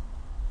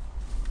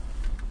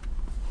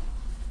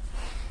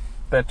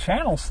 That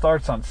channel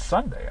starts on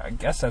Sunday. I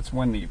guess that's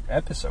when the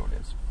episode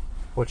is.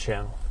 What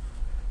channel?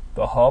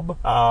 The Hub.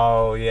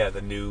 Oh, yeah,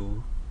 the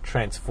new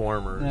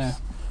Transformers. Yeah.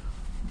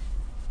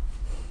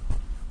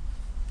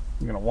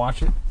 You gonna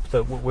watch it?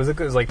 Was it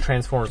like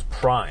Transformers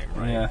Prime,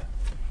 right? Yeah.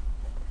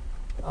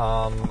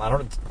 I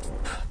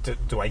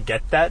don't. Do I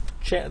get that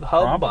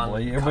hub?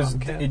 Probably.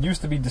 It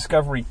used to be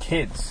Discovery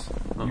Kids.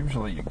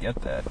 Usually you get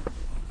that.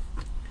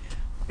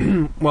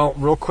 Well,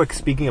 real quick.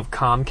 Speaking of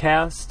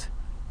Comcast,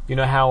 you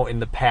know how in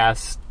the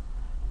past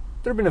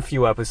there have been a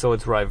few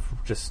episodes where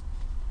I've just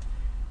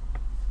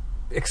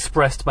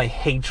expressed my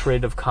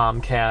hatred of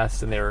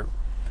Comcast and their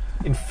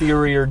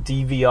inferior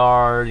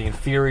DVR, the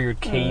inferior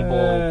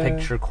cable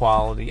picture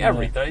quality,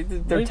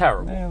 everything. They're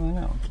terrible. Yeah, I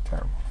know. They're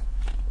terrible.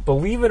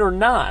 Believe it or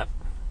not,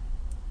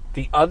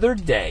 the other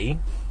day,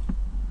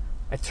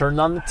 I turned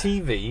on the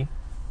TV.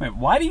 Wait,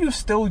 why do you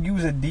still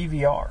use a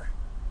DVR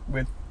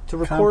with to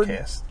record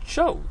Comcast?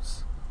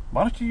 Shows?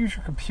 Why don't you use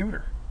your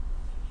computer?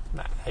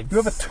 You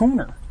have a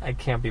tuner. I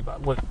can't be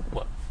about. Look.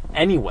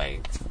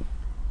 Anyway,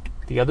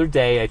 the other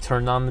day I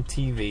turned on the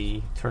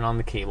TV, turned on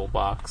the cable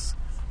box.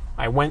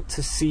 I went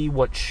to see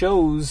what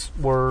shows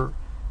were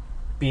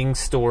being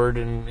stored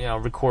and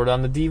recorded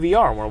on the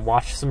DVR. I want to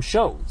watch some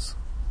shows.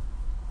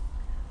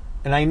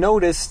 And I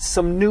noticed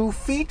some new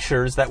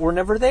features that were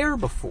never there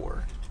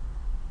before.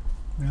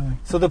 Really?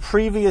 So the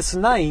previous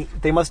night,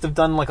 they must have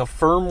done like a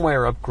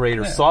firmware upgrade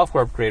or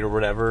software upgrade or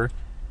whatever.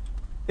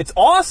 It's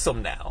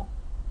awesome now.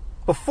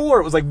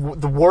 Before, it was like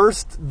the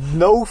worst,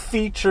 no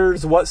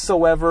features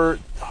whatsoever,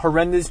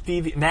 horrendous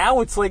DV. Now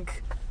it's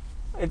like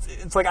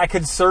I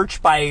could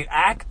search by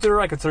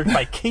actor, I could search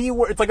by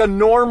keyword. It's like a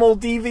normal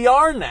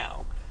DVR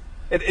now.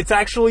 It's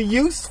actually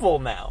useful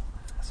now.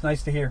 It's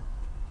nice to hear.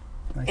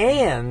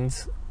 And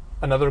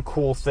another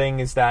cool thing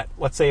is that,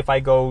 let's say if I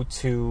go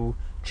to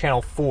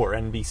Channel 4,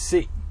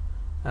 NBC,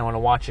 and I want to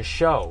watch a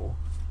show,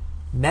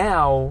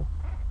 now,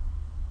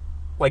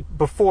 like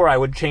before I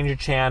would change a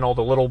channel,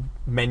 the little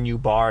menu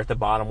bar at the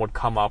bottom would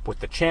come up with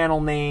the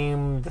channel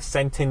name, the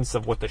sentence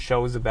of what the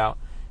show is about.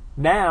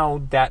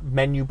 Now that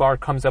menu bar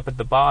comes up at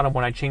the bottom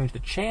when I change the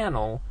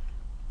channel,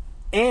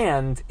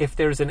 and if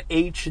there's an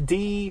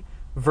HD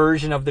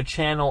version of the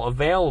channel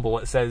available,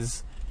 it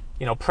says,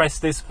 press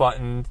this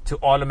button to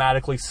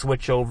automatically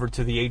switch over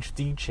to the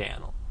HD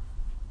channel.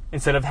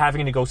 Instead of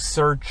having to go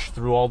search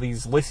through all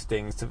these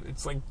listings.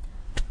 It's like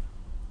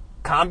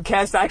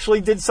Comcast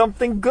actually did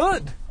something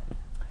good.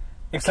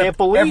 Except I can't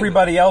believe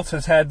everybody else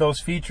has had those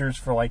features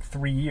for like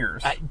 3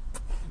 years.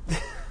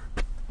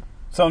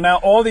 So now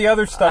all the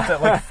other stuff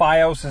that like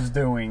Fios is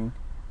doing,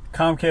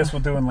 Comcast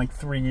will do in like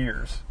 3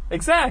 years.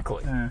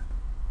 Exactly. Yeah.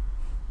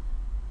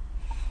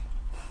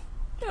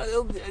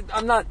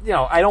 I'm not,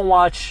 I don't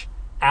watch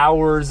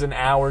hours and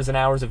hours and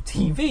hours of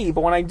TV,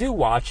 but when I do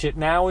watch it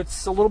now,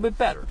 it's a little bit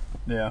better.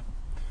 Yeah.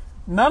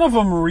 None of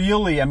them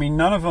really,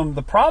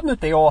 the problem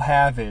that they all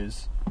have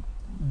is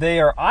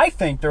I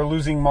think they're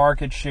losing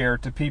market share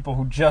to people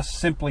who just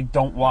simply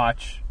don't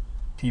watch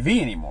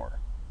TV anymore.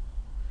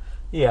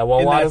 Yeah, well,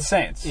 in a lot that of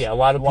sense. Yeah, a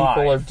lot of Live.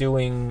 people are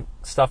doing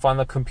stuff on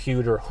the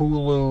computer,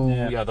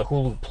 Hulu, the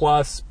Hulu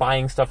Plus,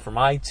 buying stuff from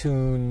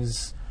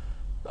iTunes,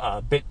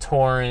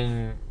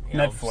 BitTorrent,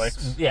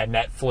 Netflix.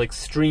 Netflix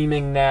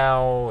streaming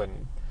now,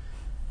 and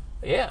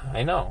yeah,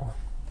 I know.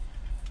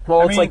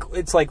 Well,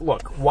 it's like,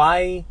 look,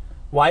 why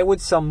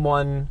would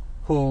someone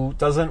who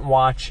doesn't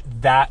watch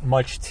that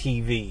much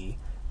TV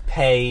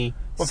pay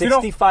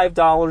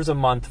 $65 a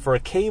month for a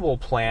cable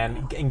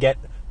plan and get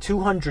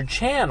 200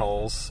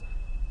 channels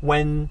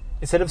when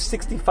instead of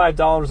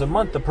 $65 a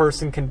month, the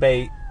person can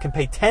pay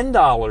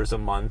 $10 a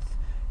month,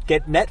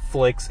 get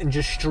Netflix, and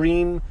just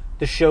stream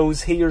the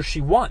shows he or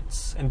she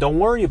wants, and don't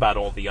worry about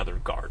all the other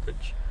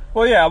garbage.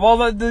 Well, yeah. Well,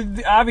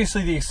 the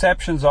obviously the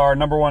exceptions are,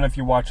 number one, if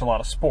you watch a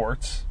lot of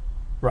sports.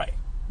 Right.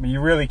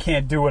 You really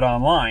can't do it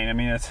online.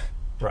 It's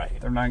right.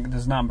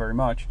 There's not very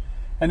much.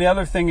 And the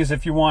other thing is,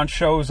 if you want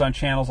shows on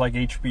channels like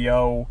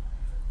HBO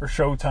or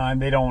Showtime,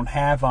 they don't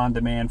have on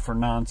demand for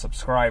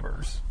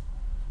non-subscribers.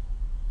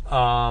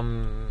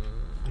 Yeah,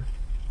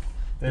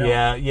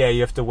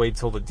 you have to wait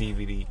till the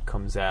DVD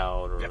comes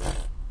out,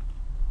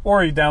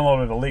 or you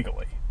download it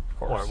illegally,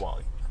 of course.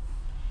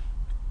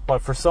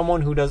 But for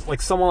someone who does,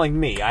 like someone like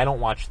me, I don't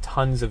watch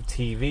tons of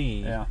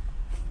TV. Yeah.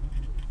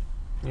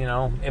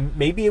 And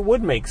maybe it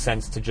would make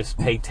sense to just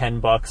pay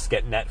 $10,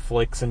 get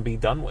Netflix, and be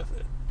done with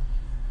it.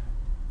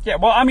 Yeah,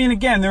 well,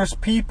 again,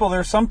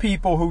 there's some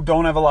people who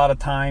don't have a lot of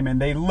time, and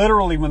they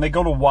literally, when they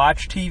go to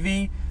watch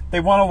TV, they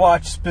want to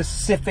watch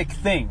specific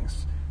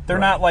things. They're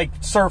not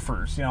like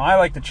surfers. I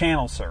like to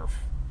channel surf.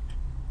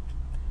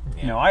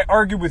 Yeah. I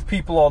argue with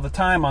people all the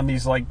time on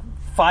these like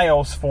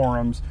Fios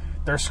forums.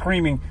 They're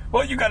screaming,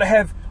 "Well, you got to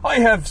have. I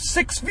have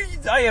 6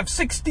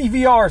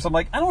 DVRs." I'm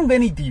like, I don't have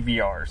any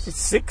DVRs.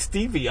 6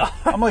 DVRs.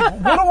 I'm like,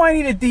 what do I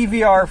need a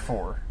DVR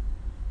for?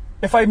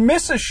 If I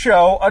miss a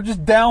show, I'll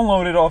just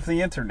download it off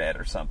the internet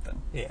or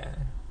something. Yeah.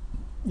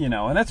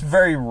 And that's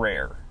very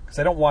rare because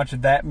I don't watch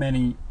that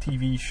many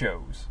TV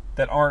shows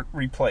that aren't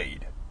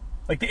replayed.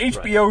 Like the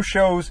HBO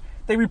shows,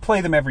 they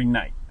replay them every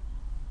night.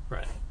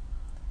 Right.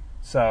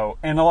 So,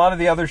 and a lot of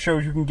the other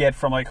shows you can get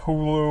from like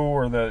Hulu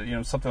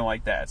or something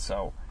like that.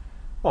 So,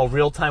 well,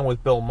 Real Time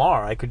with Bill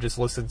Maher, I could just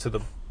listen to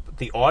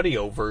the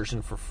audio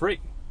version for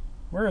free.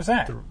 Where is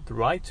that? Through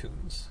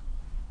iTunes.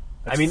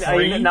 That's I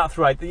mean, not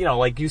through iTunes.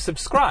 Like you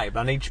subscribe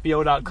on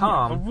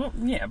HBO.com.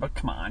 Yeah, but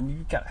come on,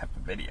 you gotta have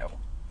the video.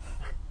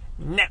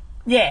 No.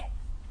 Yeah.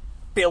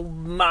 Bill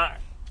Maher.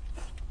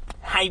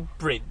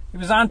 Hybrid. He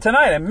was on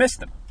tonight. I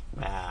missed him.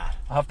 Ah.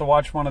 I'll have to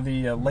watch one of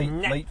the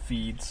late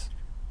feeds.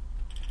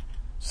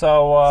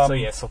 So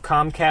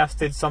Comcast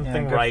did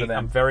something right.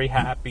 I'm very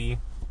happy.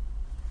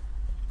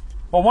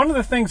 Well, one of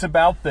the things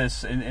about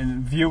this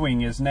in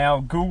viewing is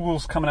now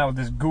Google's coming out with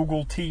this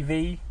Google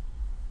TV.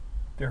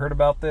 Have you heard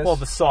about this? Well,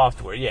 the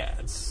software, yeah.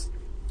 It's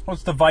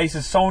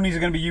devices. Sony's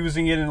going to be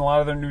using it in a lot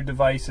of their new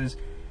devices.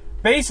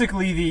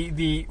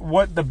 Basically,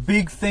 what the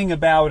big thing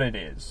about it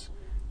is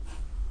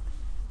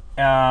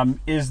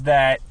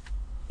that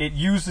it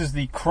uses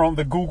the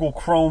Google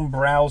Chrome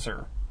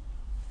browser.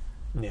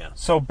 Yeah.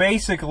 So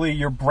basically,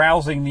 you're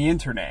browsing the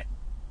internet.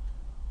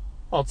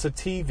 Well, it's a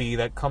TV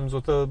that comes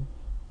with a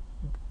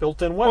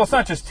built-in web. Well, it's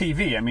not just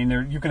TV.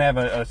 You can have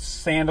a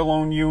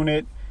standalone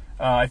unit.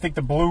 I think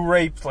the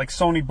Blu-ray, like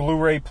Sony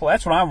Blu-ray,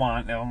 that's what I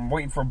want. I'm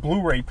waiting for a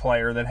Blu-ray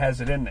player that has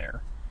it in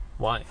there.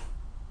 Why?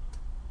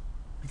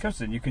 Because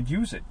then you could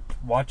use it.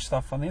 watch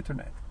stuff on the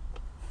internet.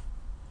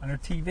 On her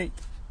TV.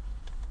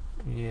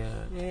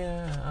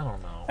 Yeah, I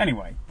don't know.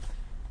 Anyway,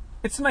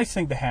 it's a nice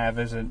thing to have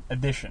as an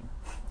addition.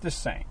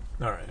 Just saying.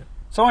 All right.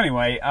 So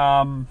anyway,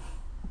 but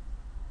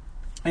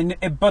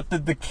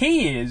the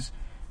key is,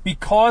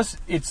 because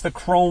it's the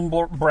Chrome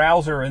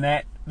browser and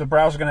that the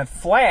browser going to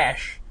have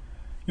Flash,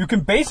 you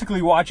can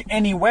basically watch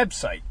any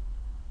website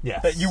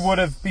Yes. that you would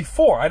have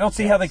before. I don't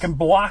see how they can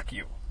block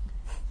you.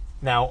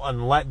 Now,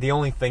 unless the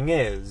only thing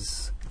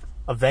is,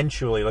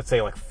 eventually, let's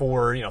say like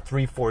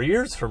 3-4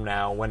 years from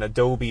now, when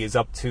Adobe is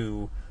up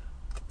to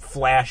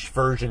Flash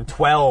version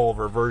 12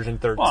 or version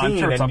 13, Well, I'm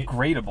sure it's and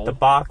upgradable. the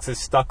box is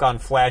stuck on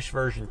Flash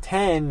version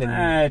 10,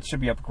 and It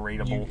should be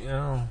upgradable.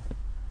 It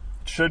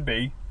should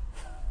be.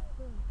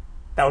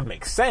 that would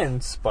make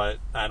sense, but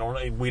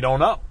we don't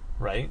know,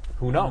 right?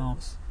 Who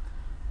knows?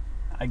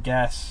 I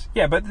guess.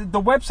 Yeah, but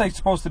the website's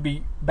supposed to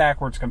be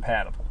backwards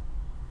compatible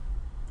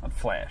on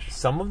Flash.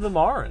 Some of them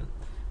aren't.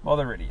 Well,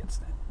 they're idiots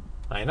then.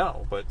 I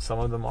know, but some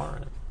of them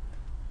aren't.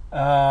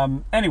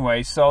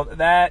 Anyway, so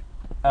that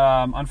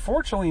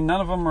unfortunately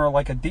none of them are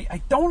like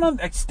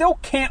I still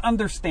can't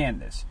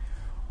understand this.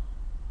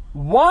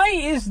 Why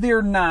is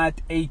there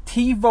not a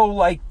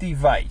TiVo-like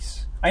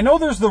device? I know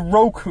there's the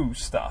Roku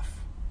stuff.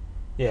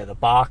 Yeah, the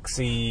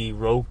Boxy,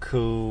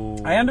 Roku.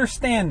 I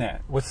understand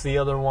that. What's the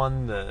other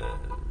one? The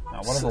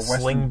Whatever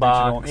Western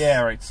Slingbox. Digital.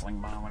 Yeah, right,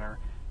 Slingbox, whatever.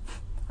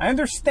 I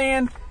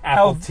understand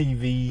Apple how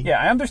TV.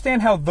 Yeah, I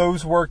understand how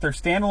those work. They're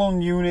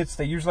standalone units.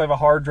 They usually have a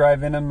hard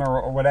drive in them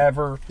or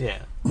whatever.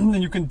 Yeah.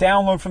 And you can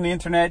download from the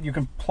internet. You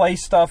can play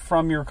stuff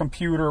from your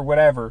computer or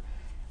whatever.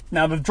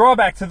 Now, the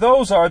drawback to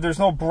those are there's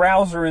no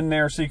browser in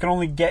there, so you can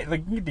only get the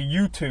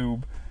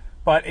YouTube,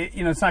 but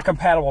it's not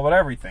compatible with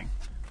everything.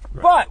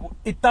 Right. But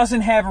it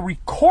doesn't have a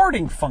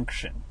recording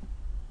function.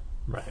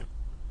 Right.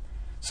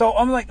 So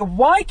I'm like,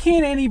 why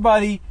can't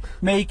anybody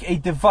make a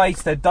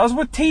device that does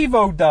what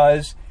TiVo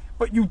does,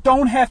 but you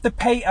don't have to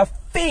pay a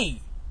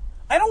fee?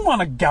 I don't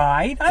want a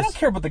guide. I don't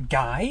care about the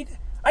guide.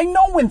 I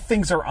know when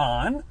things are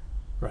on.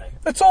 Right.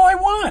 That's all I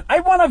want. I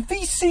want a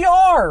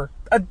VCR,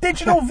 a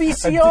digital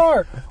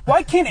VCR.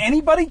 Why can't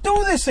anybody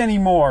do this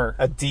anymore?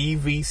 A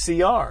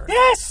DVCR.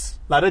 Yes.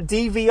 Not a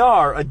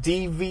DVR, a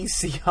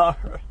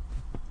DVCR.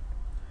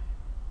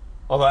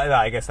 Although,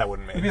 I guess that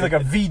wouldn't make It'd be like a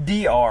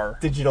VDR.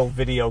 Digital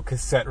video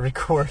cassette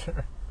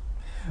recorder.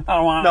 I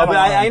don't want. No, but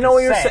I know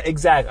what you're saying. saying.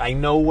 Exactly, I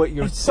know what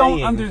you're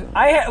saying.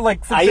 I had,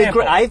 like, for I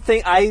example, agree. I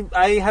think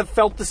I have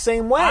felt the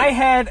same way. I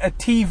had a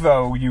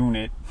TiVo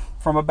unit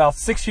from about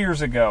 6 years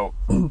ago.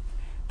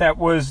 That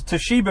was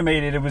Toshiba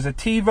made it. It was a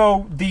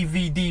TiVo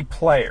DVD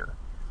player,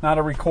 not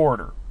a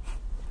recorder.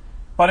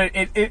 But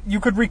you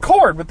could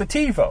record with the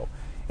TiVo,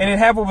 and it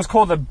had what was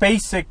called a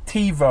basic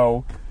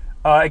TiVo.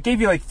 It gave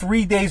you like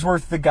 3 days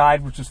worth of the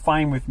guide, which was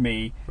fine with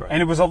me, right.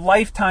 And it was a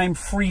lifetime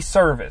free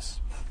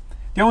service.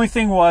 The only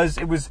thing was,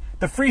 it was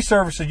the free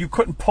service, so you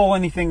couldn't pull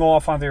anything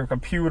off onto your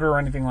computer or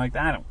anything like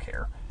that. I don't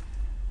care.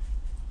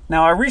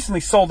 Now, I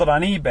recently sold it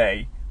on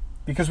eBay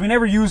because we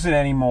never use it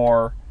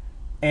anymore,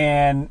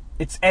 and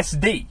it's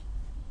SD.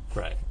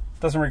 Right. It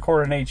doesn't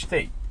record in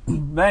HD.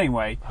 But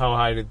anyway. How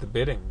high did the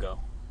bidding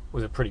go?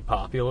 Was it pretty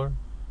popular?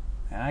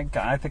 I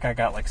think I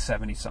got like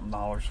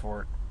 $70-something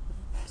for it.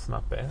 It's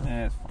not bad.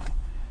 Yeah, it's fine.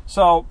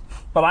 So,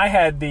 but I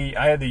had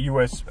a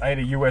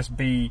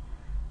USB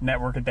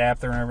network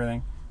adapter and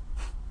everything.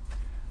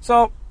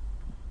 So,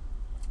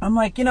 I'm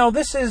like,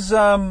 this is,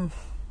 why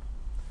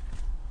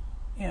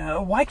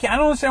can't, I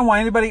don't understand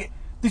why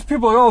these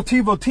people are, oh,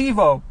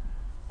 TiVo.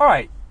 All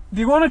right, do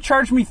you want to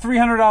charge me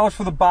 $300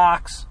 for the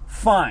box?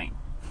 Fine.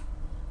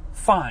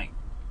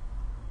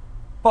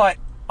 But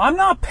I'm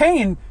not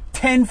paying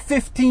 $10,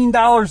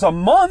 $15 a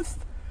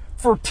month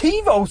for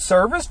TiVo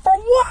service. For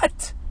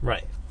what?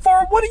 Right.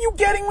 For what are you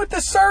getting with the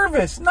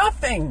service?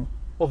 Nothing.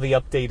 Well, the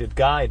updated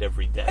guide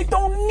every day. I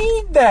don't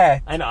need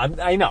that.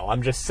 I know.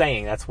 I'm just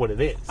saying that's what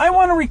it is. I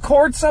want to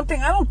record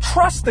something. I don't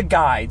trust the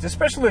guides,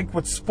 especially like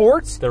with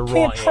sports. They're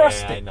Can't wrong.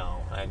 trust Yeah, it. I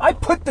know. I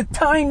put the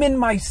time in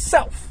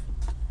myself,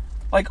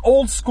 like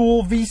old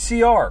school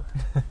VCR.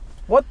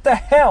 What the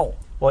hell?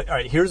 Well, all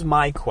right. Here's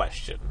my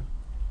question.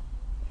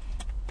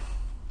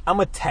 I'm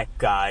a tech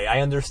guy.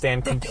 I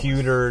understand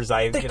computers.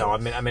 I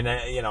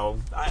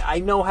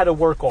know how to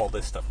work all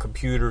this stuff.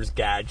 Computers,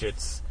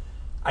 gadgets.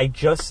 I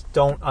just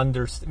don't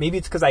understand. Maybe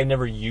it's because I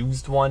never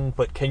used one,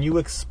 but can you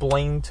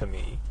explain to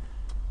me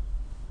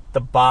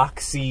the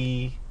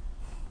Boxy,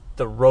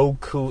 the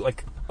Roku?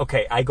 Like,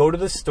 okay, I go to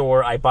the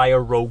store, I buy a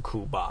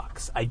Roku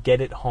box, I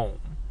get it home.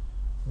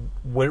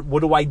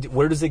 What do I do?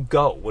 Where does it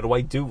go? What do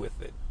I do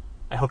with it?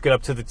 I hook it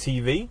up to the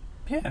TV?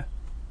 Yeah.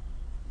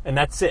 And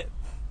that's it.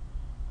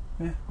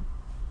 Yeah.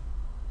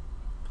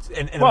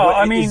 And well, what,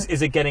 I mean,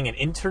 is it getting an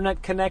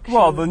internet connection?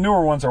 Well, the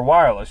newer ones are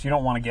wireless. You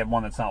don't want to get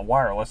one that's not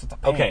wireless. It's a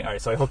pain. Okay, all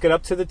right. So I hook it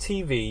up to the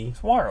TV.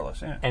 It's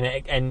wireless, yeah.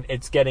 And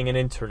it's getting an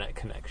internet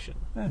connection.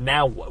 Yeah.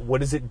 Now, what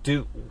does it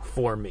do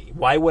for me?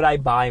 Why would I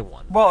buy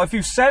one? Well, if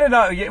you set it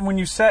up,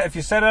 if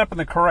you set it up in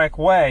the correct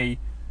way,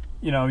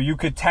 you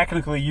could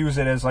technically use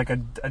it as like a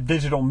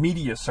digital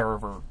media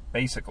server,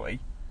 basically.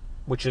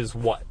 Which is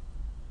what?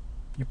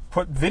 You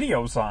put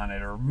videos on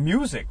it or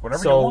music,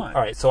 whatever So, you want.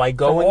 all right, so I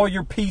go from in- all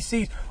your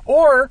PCs,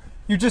 or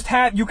you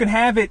can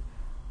have it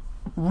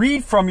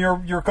read from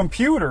your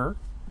computer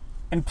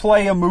and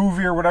play a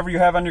movie or whatever you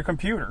have on your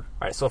computer.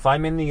 All right, so if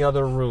I'm in the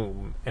other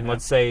room and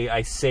let's say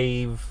I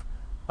save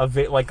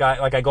like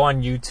I go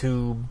on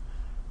YouTube,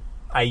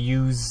 I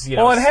use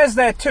Well, it has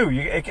that too.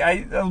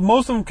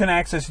 Most of them can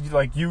access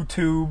like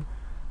YouTube.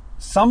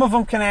 Some of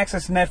them can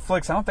access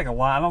Netflix. I don't think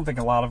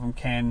a lot of them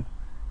can.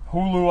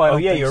 Hulu, I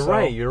don't think you're so.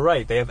 right. You're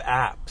right. They have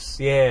apps.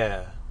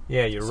 Yeah,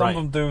 you're Some right. of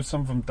them do,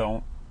 some of them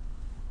don't.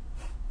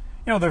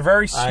 They're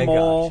very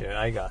small.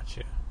 I got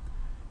you.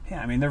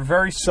 Yeah, I mean, they're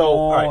very So,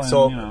 small. all right.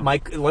 So,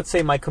 and, let's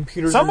say my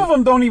computer's some of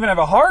them don't even have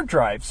a hard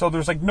drive, so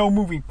there's like no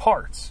moving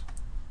parts.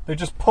 They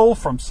just pull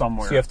from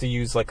somewhere. So you have to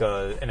use like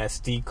an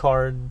SD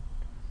card.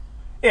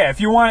 Yeah,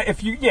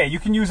 you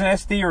can use an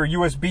SD or a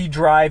USB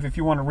drive if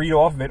you want to read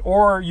off of it,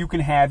 or you can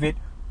have it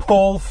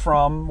pull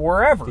from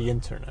wherever. The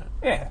internet.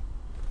 Yeah.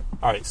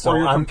 All right, so Or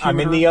your I'm in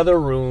computer. the other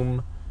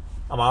room.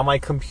 I'm on my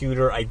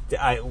computer. I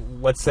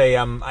let's say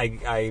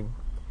I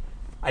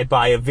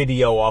buy a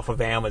video off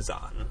of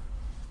Amazon,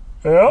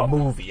 a Yeah.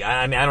 movie.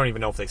 I mean, I don't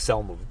even know if they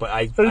sell movies, but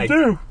I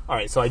do. All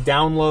right, so I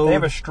download. They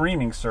have a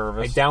streaming I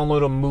service.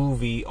 download a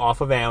movie off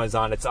of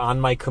Amazon. It's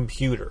on my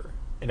computer,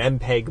 an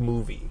MPEG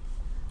movie.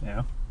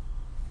 Yeah.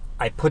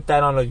 I put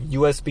that on a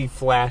USB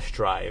flash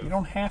drive. You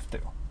don't have to.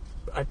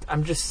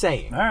 I'm just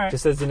saying, All right.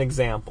 just as an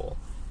example.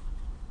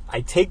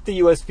 I take the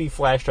USB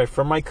flash drive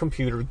from my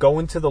computer, go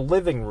into the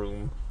living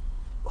room,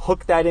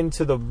 hook that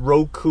into the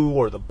Roku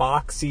or the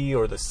Boxy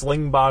or the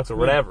Slingbox or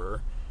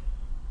whatever,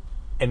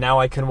 and now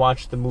I can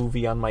watch the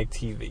movie on my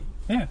TV.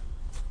 Yeah.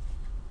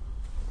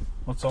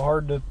 What's so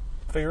hard to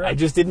figure out? I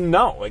just didn't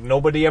know. Like,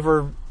 nobody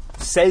ever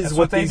says That's what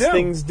what they these do.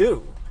 things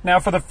do. Now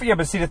but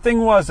see, the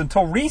thing was,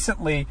 until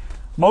recently,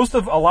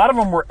 a lot of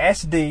them were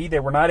SD. They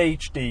were not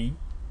HD.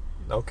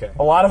 Okay.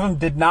 A lot of them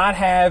did not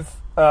have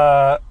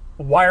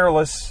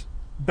wireless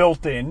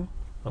built in.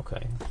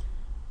 Okay.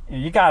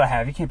 You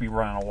can't be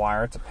running a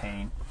wire. It's a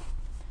pain.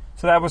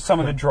 So that was some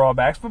of the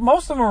drawbacks. But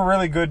most of them are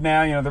really good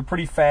now. They're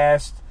pretty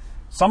fast.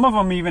 Some of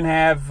them even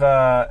have,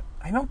 I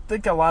don't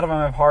think a lot of them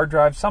have hard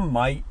drives. Some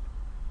might.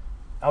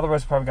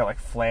 Otherwise, probably got like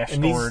flash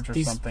And storage or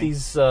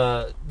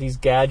something. these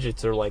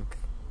gadgets are like,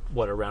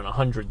 what, around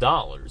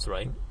 $100,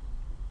 right?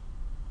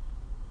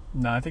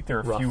 No, I think they're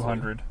a Roughly. few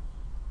hundred.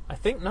 I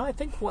think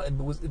what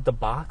was it, the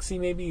Boxy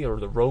maybe or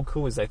the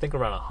Roku is I think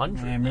around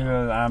 100.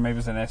 Yeah, maybe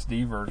it's an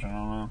SD version. I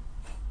don't know.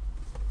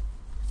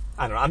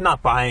 I don't know. I'm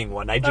not buying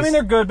one. I mean,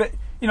 they're good, but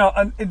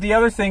the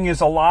other thing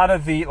is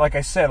like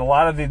I said, a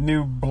lot of the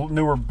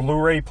newer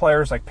Blu-ray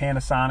players like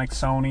Panasonic,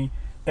 Sony,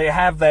 they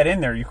have that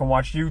in there. You can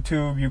watch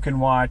YouTube, you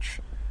can watch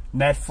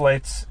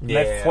Netflix,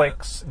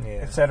 Yeah.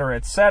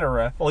 et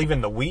cetera. Well,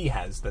 even the Wii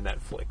has the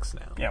Netflix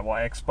now. Yeah, well,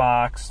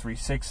 Xbox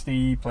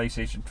 360,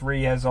 PlayStation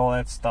 3 has all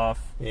that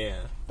stuff. Yeah.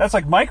 That's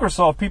like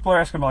Microsoft. People are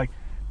asking me, like,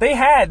 they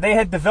had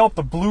developed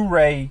a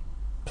Blu-ray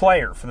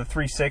player for the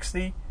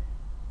 360,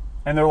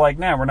 and they're like,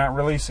 nah, we're not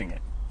releasing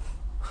it.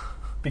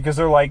 Because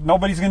they're like,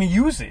 nobody's going to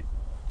use it.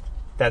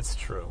 That's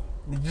true.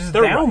 Just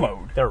They're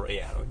download. Right. They're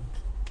yeah.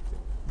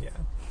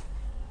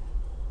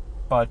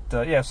 But,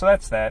 so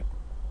that's that.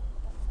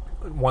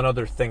 One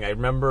other thing, I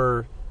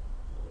remember,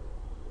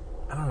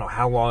 I don't know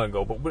how long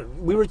ago, but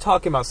we were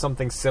talking about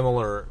something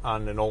similar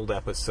on an old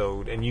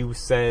episode, and you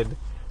said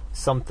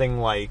something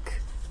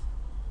like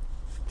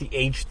the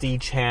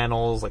HD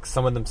channels, like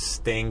some of them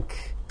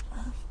stink,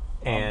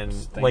 and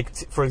like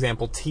for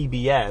example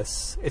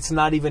TBS, it's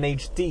not even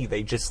HD;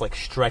 they just like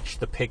stretch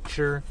the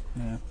picture.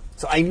 Yeah.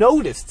 So I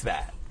noticed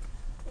that.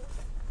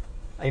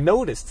 I'm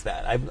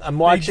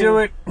watching. They do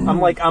it.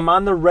 I'm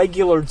on the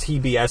regular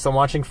TBS. I'm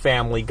watching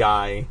Family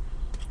Guy.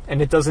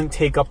 And it doesn't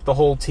take up the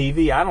whole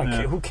TV. I don't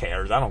care. Who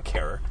cares? I don't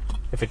care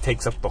if it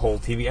takes up the whole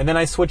TV. And then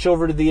I switch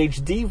over to the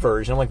HD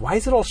version. I'm like, why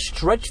is it all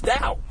stretched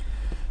out?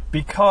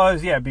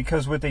 Because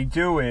what they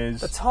do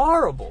is... That's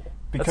horrible.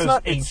 That's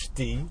not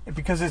HD.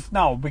 Because it's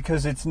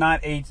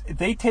not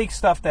they take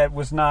stuff that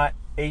was not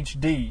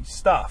HD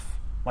stuff.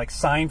 Like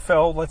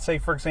Seinfeld, let's say,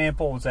 for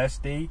example, was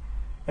SD.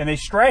 And they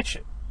stretch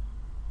it.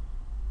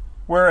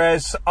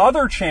 Whereas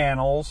other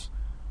channels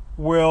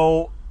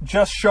will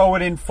just show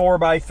it in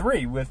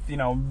 4:3 with,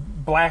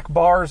 black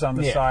bars on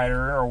the side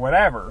or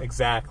whatever.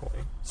 Exactly.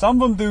 Some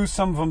of them do,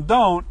 some of them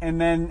don't, and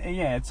then,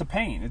 it's a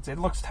pain. It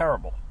looks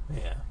terrible.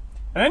 Yeah.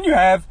 And then you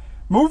have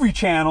movie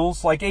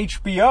channels like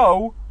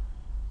HBO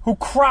who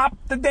crop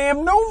the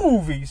damn new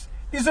movies.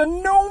 These are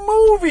new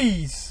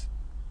movies.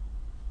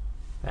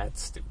 That's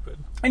stupid.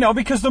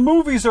 Because the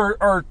movies are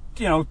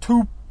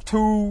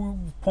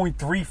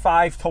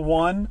 2.35 to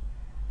 1.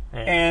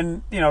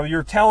 And,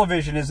 your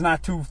television is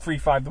not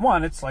 2.35 to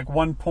 1. It's like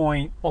 1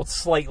 point... Well, it's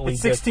slightly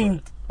It's 16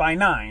 different. by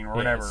 9 or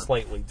whatever. It's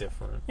slightly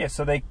different. Yeah,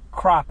 so they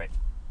crop it.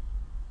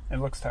 It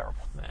looks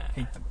terrible. Nah.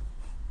 Hate them.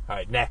 All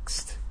right,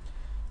 next.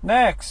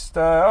 Next,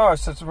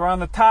 since we're on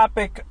the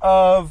topic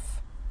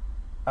of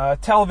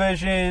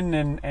television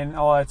and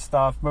all that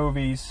stuff,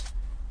 movies,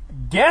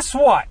 guess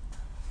what?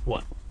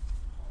 What?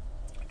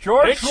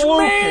 George It's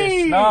Lucas.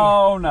 me!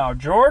 No.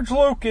 George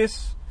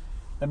Lucas,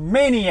 the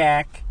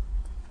maniac,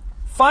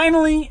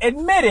 finally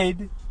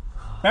admitted.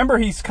 Remember,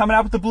 he's coming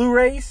out with the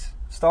Blu-rays,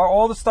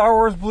 all the Star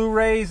Wars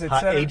Blu-rays,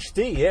 etc.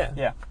 HD, yeah.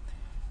 Yeah.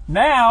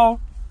 Now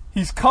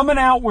he's coming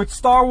out with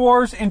Star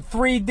Wars in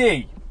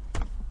 3D.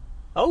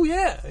 Oh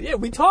yeah,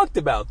 we talked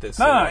about this.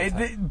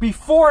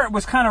 Before it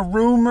was kind of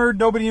rumored.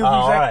 Nobody knew.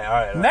 All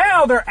right.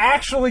 Now they're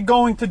actually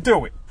going to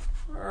do it.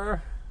 I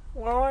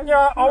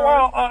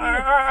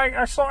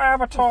saw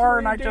Avatar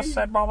and I just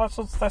said, well, this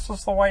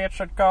is the way it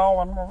should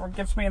go, and it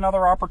gives me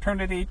another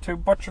opportunity to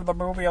butcher the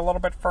movie a little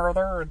bit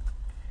further and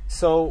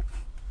So,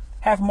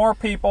 have more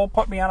people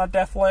put me on a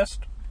death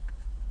list.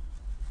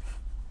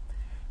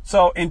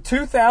 So in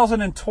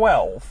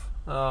 2012,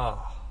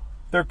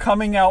 they're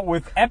coming out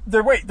with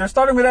they're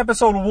starting with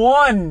episode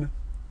 1.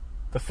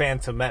 The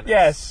Phantom Menace.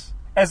 Yes,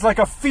 as like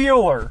a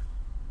feeler.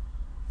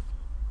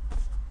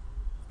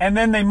 And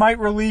then they might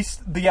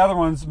release the other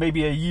ones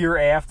maybe a year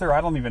after.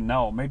 I don't even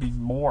know. Maybe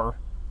more.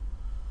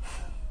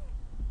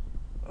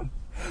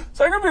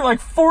 So I'm going to be like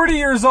 40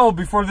 years old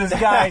before this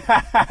guy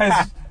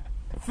has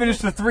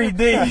finished the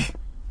 3D.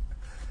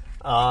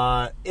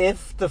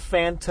 If The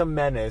Phantom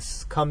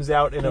Menace comes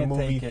out in a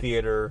movie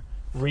theater,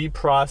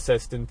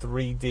 reprocessed in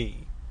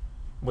 3D,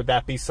 would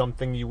that be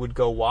something you would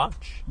go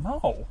watch?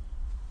 No.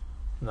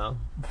 No?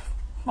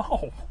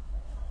 No.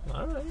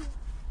 All right.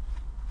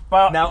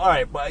 Well, Now, all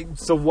right.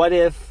 So what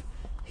if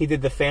he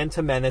did the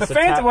Phantom Menace?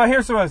 Well,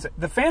 here's what I was.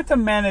 The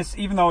Phantom Menace,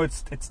 even though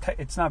it's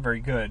not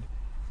very good,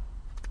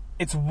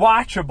 it's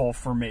watchable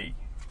for me.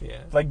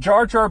 Yeah. Like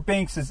Jar Jar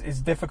Binks is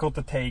difficult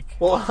to take.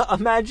 Well,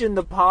 imagine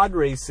the pod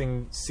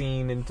racing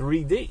scene in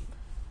 3D.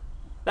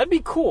 That'd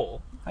be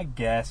cool. I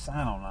guess.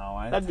 I don't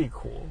know. That'd be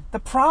cool. The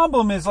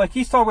problem is, like,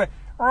 he's talking about,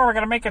 we're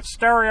going to make it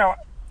stereo.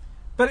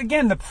 But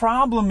again, the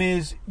problem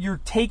is you're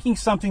taking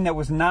something that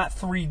was not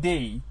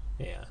 3D.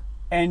 Yeah.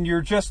 And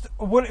you're just,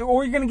 all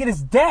you're going to get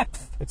is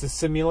depth. It's a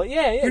simulation.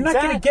 Yeah, You're not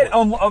going to get,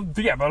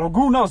 but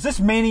who knows?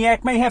 This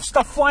maniac may have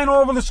stuff flying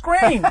all over the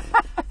screen.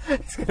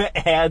 It's going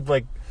to add,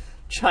 like,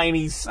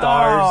 Chinese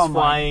stars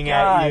flying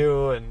at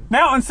you. And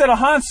now, instead of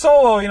Han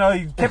Solo,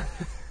 he kept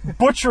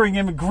butchering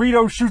him, and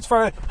Greedo shoots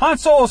fire. Han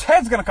Solo's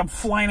head's going to come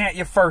flying at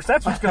you first.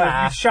 That's what's going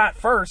to be shot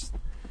first.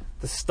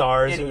 the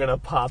stars are going to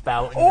pop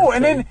out.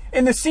 And then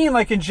in the scene,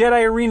 like in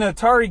Jedi Arena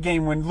Atari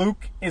game, when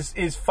Luke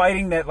is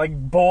fighting that like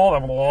bull,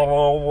 blah,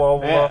 blah, blah,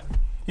 blah,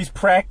 he's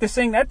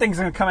practicing. That thing's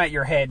going to come at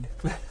your head.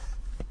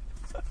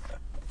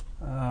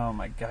 Oh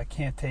my God, I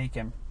can't take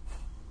him.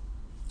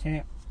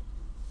 Can't.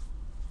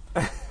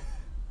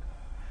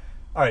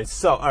 All right,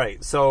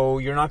 so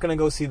you're not going to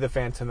go see The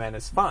Phantom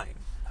Menace. Fine.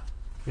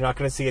 You're not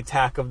going to see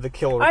Attack of the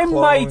Killer Clones. I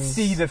might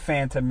see The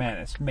Phantom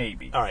Menace,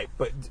 maybe. All right,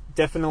 but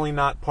definitely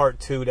not Part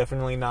 2,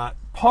 definitely not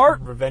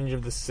Revenge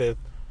of the Sith.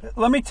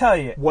 Let me tell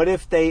you. What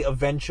if they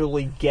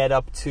eventually get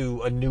up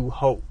to A New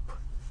Hope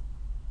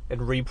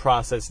and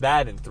reprocess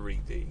that in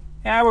 3D?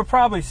 Yeah, I would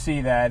probably see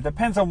that. It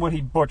depends on what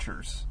he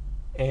butchers.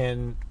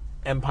 And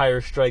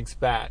Empire Strikes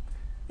Back.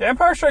 The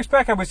Empire Strikes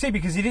Back I would see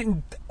because he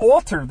didn't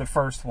alter the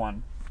first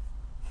one.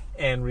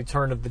 And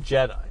Return of the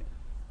Jedi.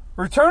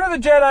 Return of the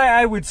Jedi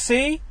I would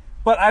see,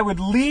 but I would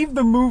leave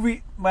the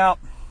movie. Well,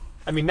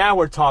 I mean, now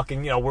we're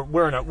talking. You know,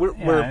 we're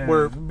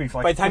like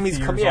by the time he's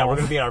come, we're going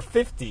to be in our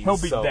 50s. He'll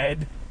be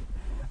dead.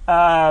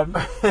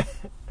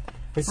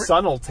 His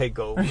son will take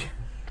over.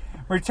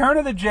 Return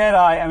of the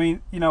Jedi. I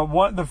mean,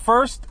 the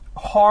first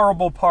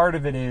horrible part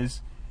of it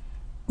is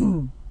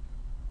in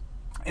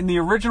the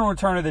original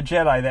Return of the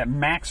Jedi, that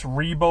Max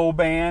Rebo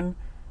band.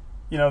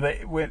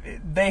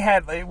 They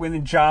had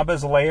in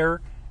Jabba's lair,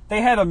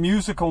 they had a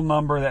musical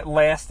number that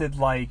lasted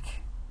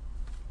like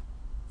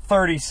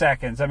 30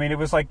 seconds. I mean, it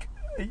was like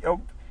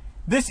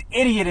this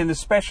idiot in the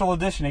special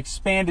edition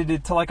expanded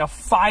it to like a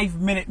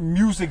 5-minute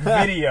music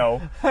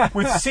video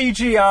with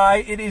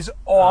CGI. It is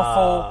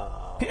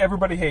awful.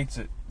 Everybody hates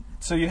it.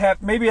 So you'd have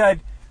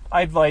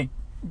I'd like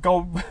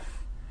go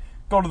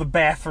to the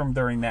bathroom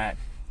during that.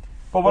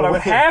 But what I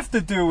would have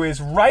to do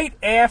is right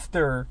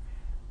after.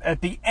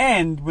 At the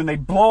end, when they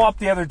blow up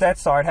the other Death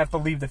Star, I'd have to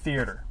leave the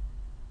theater.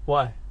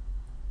 Why?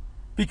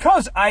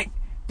 Because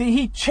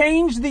he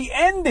changed the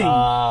ending.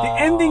 The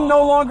ending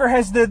no longer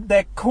has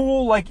that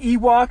cool, like,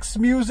 Ewoks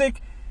music.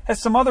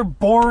 Has some other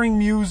boring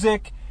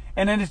music.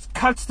 And then it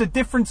cuts to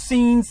different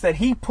scenes that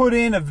he put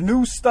in of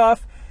new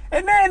stuff.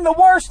 And then the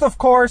worst, of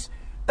course,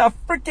 the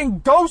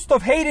freaking ghost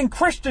of Hayden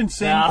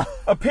Christensen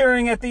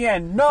appearing at the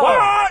end. No.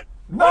 What?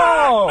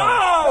 No.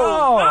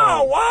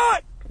 No,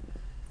 what?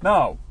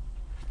 No.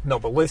 No,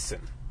 but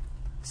listen.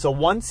 So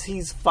once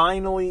he's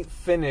finally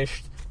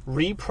finished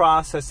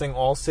reprocessing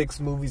all 6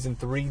 movies in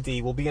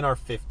 3D, we'll be in our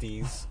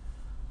 50s.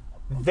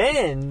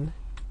 Then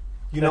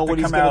you know what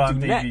he's going to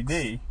do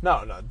next.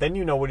 No. Then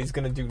you know what he's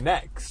going to do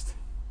next.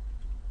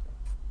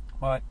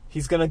 What?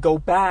 He's going to go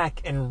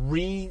back and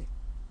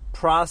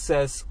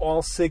reprocess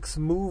all 6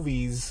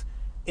 movies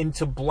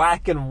into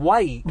black and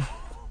white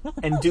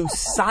and do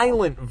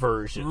silent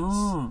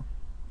versions.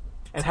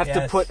 And have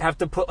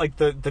to put like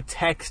the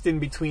text in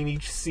between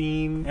each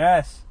scene.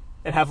 Yes.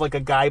 and have like a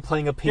guy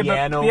playing a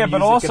piano but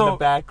music also, in the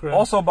background.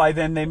 Also by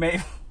then they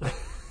may...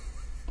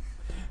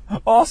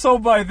 Also,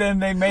 by then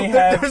they may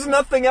have... There's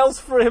nothing else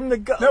for him to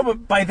go. No,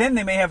 but by then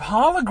they may have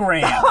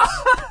holograms.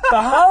 The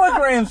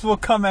holograms will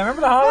come in.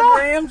 Remember the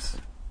holograms?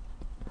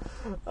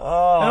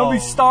 Oh, and it'll be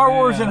Star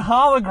Wars man. and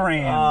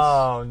holograms.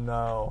 Oh,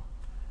 no.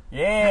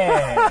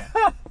 Yeah.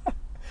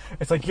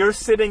 It's like you're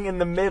sitting in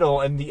the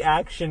middle and the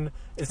action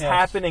is Yes.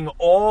 happening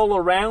all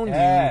around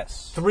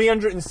Yes. you,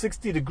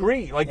 360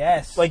 degree. Like,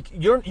 Yes. like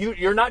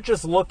you're not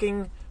just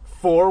looking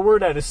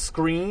forward at a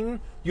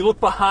screen. You look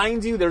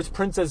behind you. There's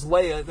Princess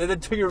Leia. And then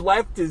to your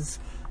left is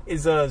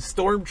a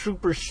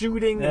stormtrooper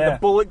shooting, and Yeah. the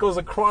bullet goes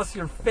across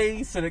your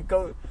face, and it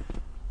goes.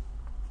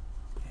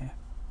 Yeah.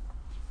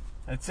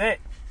 That's it.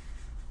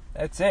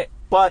 That's it.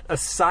 But a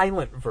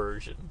silent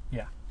version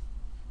Yeah.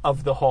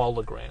 of the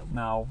hologram.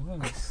 No,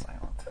 it's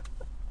silent.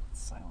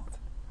 It's silent.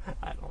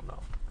 I don't know.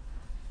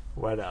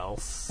 What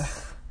else?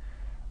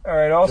 All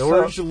right, also...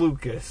 George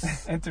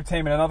Lucas.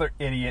 Entertainment, another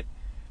idiot.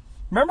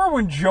 Remember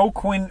when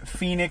Joaquin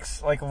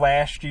Phoenix, like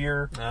last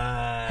year,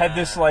 had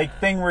this like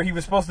thing where he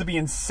was supposed to be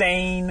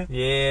insane?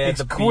 Yeah, He's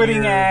the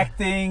quitting beard.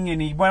 acting,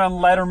 and he went on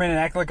Letterman and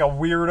acted like a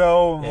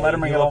weirdo, and Yeah,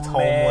 Letterman he got all looked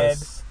mad.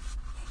 homeless.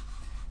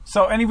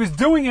 So, and he was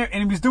doing it,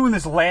 and he was doing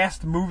this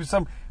last movie,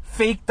 some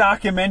fake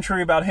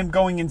documentary about him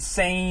going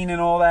insane and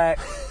all that.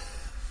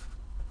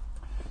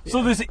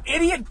 So this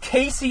idiot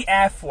Casey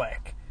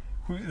Affleck,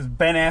 who is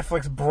Ben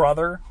Affleck's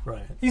brother,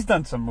 Right. he's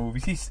done some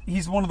movies.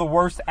 He's one of the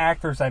worst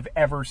actors I've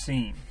ever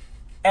seen.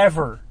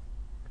 Ever.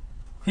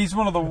 He's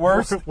one of the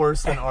worst.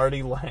 Worse than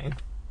Artie Lang.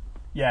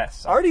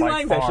 Yes. Artie by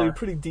Lang's far. actually a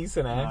pretty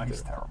decent No, actor.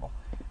 he's terrible.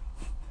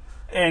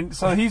 And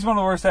so he's one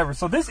of the worst ever.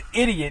 So this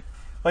idiot,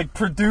 like,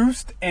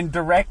 produced and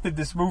directed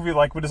this movie,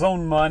 like, with his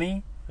own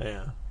money.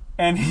 Yeah.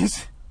 And he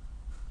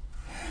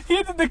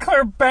had to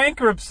declare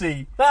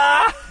bankruptcy.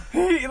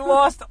 He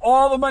lost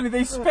all the money.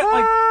 They spent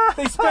like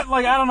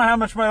I don't know how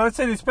much money. Let's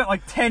say they spent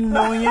like $10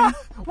 million.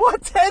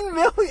 What? 10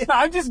 million? No,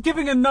 I'm just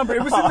giving a number.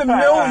 It was in the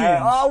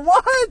millions. Oh,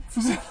 what? It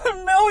was in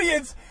the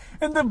millions.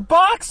 And the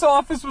box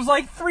office was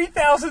like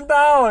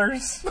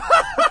 $3,000.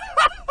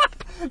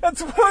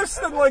 That's worse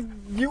than like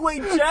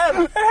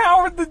UHF.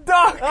 Howard the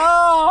Duck.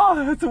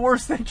 Oh, that's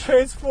worse than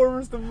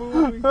Transformers the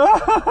movie.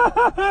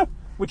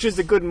 Which is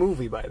a good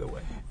movie, by the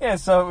way. Yeah,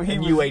 so he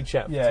And was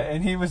UHF, Yeah, too.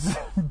 and he was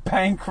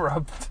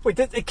bankrupt. Wait,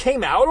 it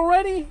came out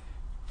already?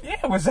 Yeah,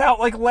 it was out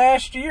like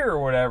last year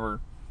or whatever.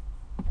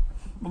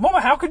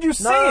 Mama, how could you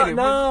say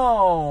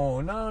No,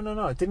 it?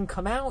 no. It didn't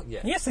come out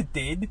yet. Yes, it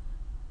did.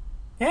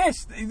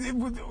 Yes,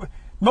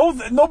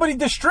 nobody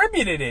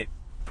distributed it.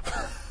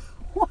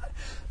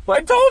 But,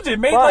 I told you, it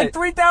made like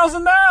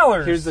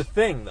 $3,000. Here's the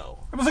thing, though.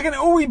 It was like an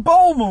Uwe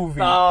Boll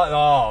movie.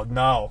 Oh,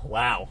 no.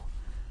 Wow.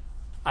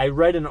 I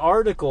read an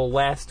article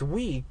last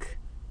week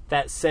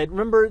that said,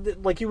 remember,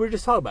 like you were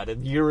just talking about it,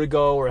 a year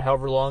ago or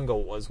however long ago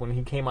it was, when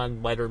he came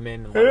on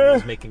Letterman and Letterman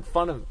was making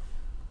fun of him.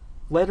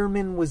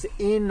 Letterman was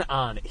in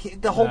on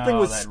it. The whole thing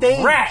was that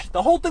staged. rat.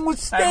 The whole thing was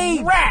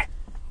staged. Rat.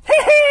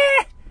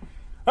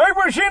 I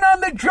was in on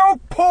the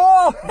joke,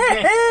 Paul.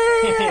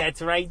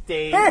 That's right,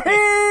 Dave.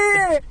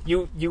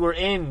 You were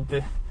in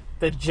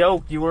the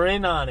joke. You were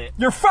in on it.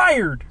 You're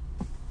fired.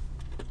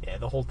 Yeah,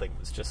 the whole thing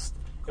was just...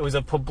 It was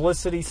a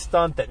publicity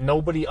stunt that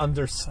nobody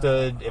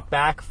understood. It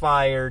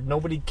backfired.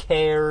 Nobody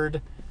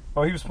cared.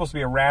 Oh, he was supposed to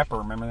be a rapper.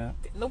 Remember that?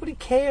 Nobody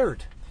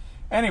cared.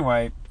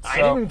 Anyway, I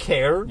didn't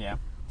care. Yeah.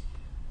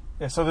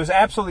 Yeah. So there's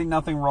absolutely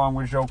nothing wrong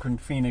with Joaquin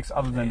Phoenix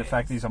other than the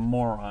fact that he's a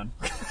moron.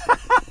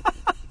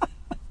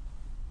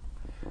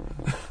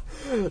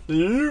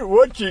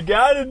 What you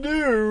gotta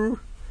do?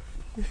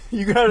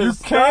 You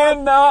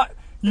gotta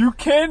You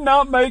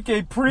cannot make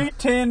a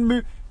pretend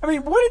movie. I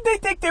mean, what did they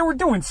think they were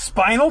doing?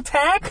 Spinal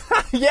Tap?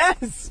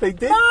 Yes, they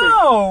did.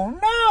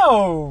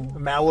 No.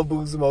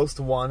 Malibu's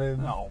Most Wanted.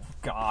 Oh,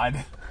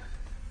 God.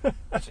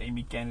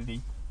 Jamie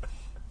Kennedy.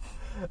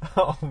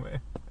 Oh man.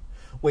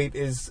 Wait,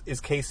 is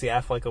Casey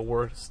Affleck a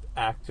worse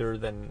actor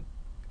than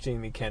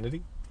Jamie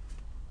Kennedy?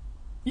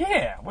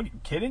 Yeah. What are you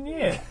kidding?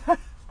 Yeah.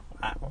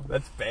 Wow,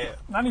 that's bad.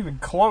 Not even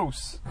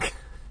close.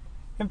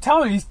 I'm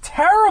telling you, he's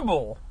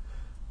terrible.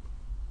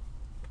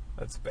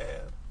 That's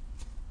bad.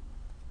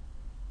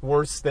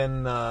 Worse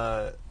than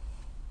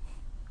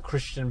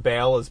Christian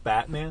Bale as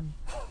Batman?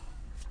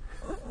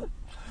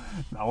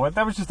 No,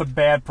 that was just a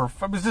bad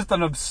performance. It was just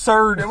an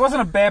absurd... It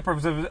wasn't a bad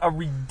performance. It was a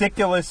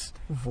ridiculous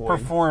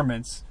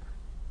performance.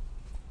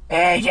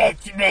 Hey,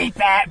 it's me,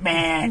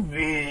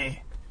 Batman.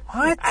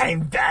 What?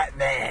 I'm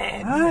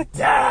Batman.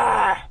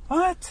 What?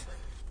 What?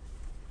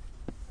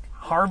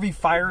 Harvey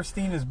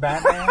Firestein is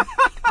Batman?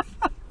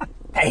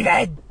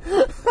 David!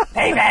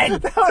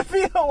 That would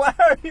be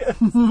hilarious.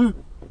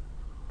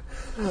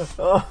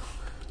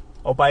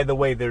 Oh, by the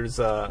way, there's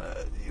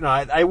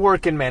I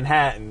work in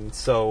Manhattan,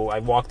 so I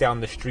walk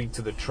down the street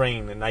to the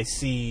train and I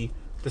see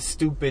the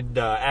stupid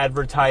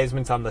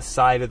advertisements on the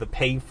side of the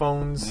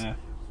payphones. Yeah.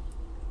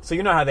 So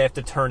you know how they have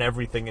to turn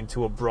everything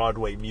into a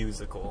Broadway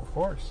musical. Of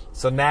course.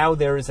 So now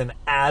there is an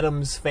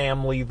Addams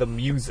Family the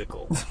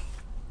musical.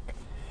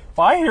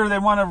 Well, I hear they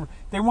want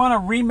to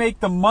remake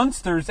the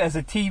Munsters as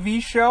a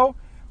TV show,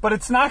 but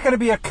it's not going to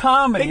be a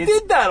comedy. They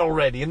did that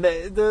already in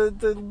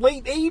the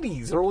late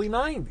 80s, early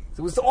 90s.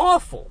 It was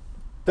awful.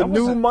 The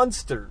new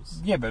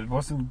Munsters. Yeah, but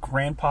wasn't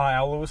Grandpa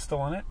Al Lewis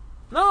still in it?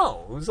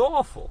 No, it was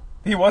awful.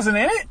 He wasn't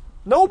in it?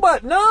 No,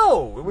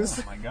 it was.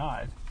 Oh my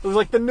God! It was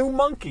like the New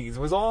Monkeys. It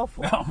was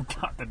awful. Oh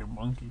God, the New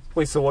Monkeys.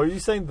 Wait, so what are you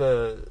saying?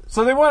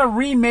 So they want to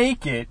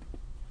remake it,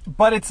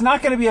 but it's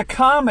not going to be a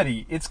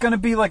comedy. It's going to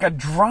be like a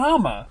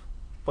drama.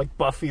 Like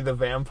Buffy the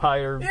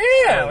Vampire?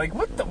 Yeah, like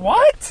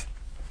what?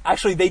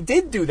 Actually, they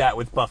did do that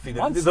with Buffy.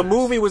 The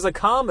movie was a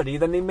comedy,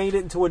 then they made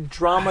it into a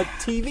drama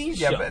TV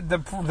show. Yeah,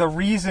 but the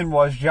reason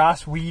was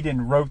Joss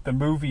Whedon wrote the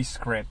movie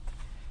script,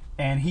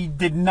 and he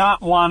did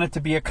not want it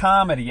to be a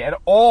comedy at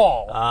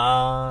all.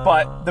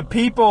 But the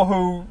people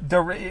who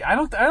I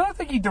don't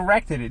think he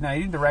directed it. No, he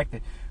didn't direct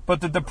it.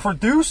 But the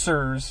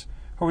producers,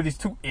 who were these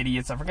two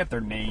idiots, I forget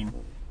their name,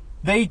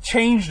 they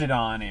changed it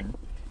on him.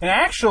 And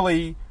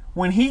actually,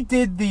 when he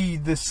did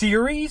the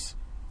series,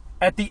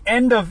 at the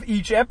end of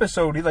each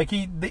episode,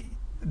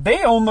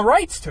 they own the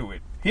rights to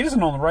it. He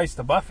doesn't own the rights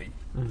to Buffy.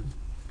 Mm.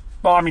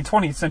 Well, I mean,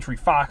 20th Century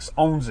Fox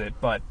owns it,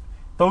 but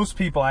those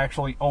people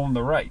actually own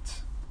the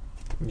rights.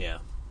 Yeah.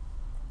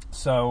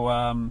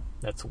 So,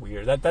 that's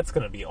weird. That's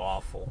going to be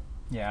awful.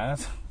 Yeah.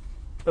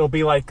 It'll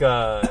be like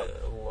a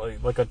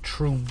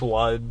True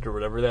Blood or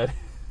whatever that.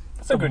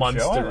 That's a good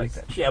Munsters. Show. I like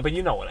that show. Yeah, but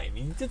you know what I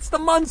mean. It's the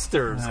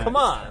Munsters. Come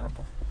on.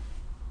 Terrible.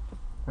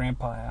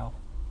 Grandpa Al.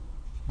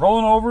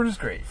 Rolling over in his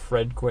grave.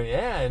 Fred Quinn.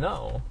 Yeah, I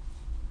know.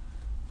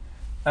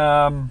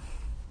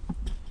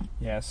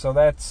 Yeah, so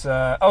that's...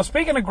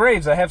 speaking of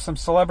graves, I have some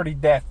celebrity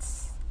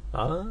deaths.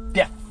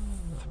 Death.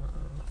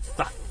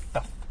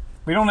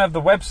 We don't have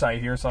the website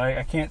here, so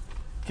I can't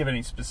give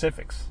any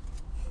specifics.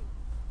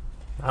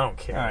 I don't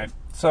care. All right.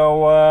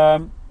 So,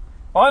 all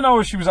I know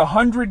is she was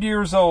 100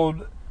 years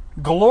old.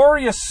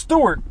 Gloria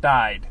Stewart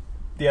died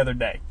the other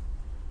day.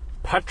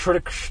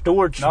 Patrick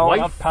Stewart's wife?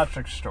 No, not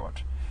Patrick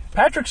Stewart.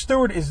 Patrick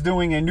Stewart is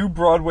doing a new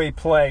Broadway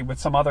play with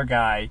some other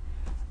guy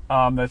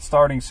that's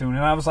starting soon.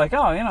 And I was like,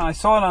 I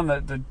saw it on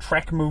the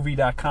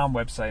trekmovie.com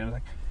website. I was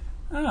like,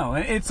 oh,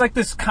 it's like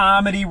this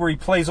comedy where he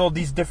plays all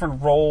these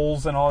different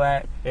roles and all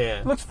that. Yeah.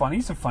 It looks funny.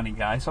 He's a funny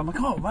guy. So I'm like,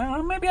 oh,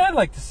 well, maybe I'd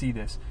like to see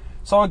this.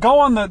 So I go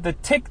on the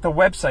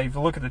website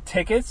to look at the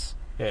tickets.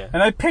 Yeah.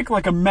 And I pick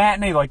like a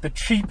matinee, like the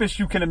cheapest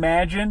you can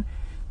imagine.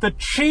 The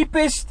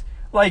cheapest,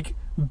 like,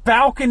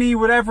 balcony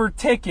whatever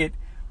ticket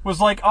was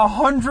like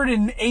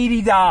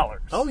 $180.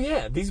 Oh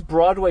yeah, these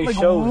Broadway like,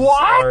 shows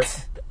what? are...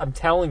 I'm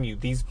telling you,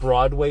 these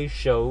Broadway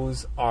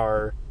shows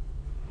are...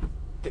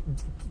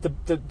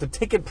 The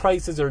ticket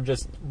prices are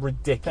just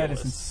ridiculous. That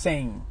is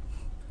insane.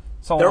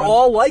 So they're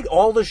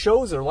all the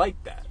shows are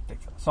like that.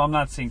 Ridiculous. So I'm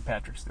not seeing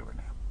Patrick Stewart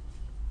now.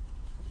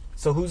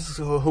 So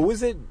who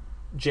is it?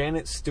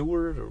 Janet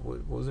Stewart, or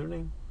what was her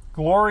name?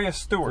 Gloria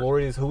Stewart.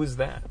 Who is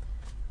that?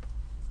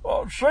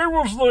 Well, she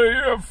was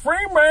the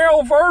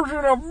female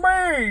version of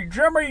me,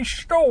 Jimmy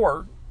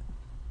Stewart.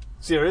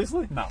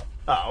 Seriously? No.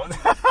 Oh.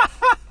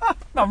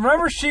 No,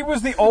 remember she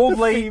was the old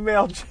lady.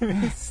 Female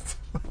Jimmy Stewart.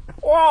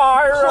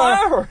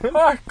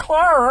 Why,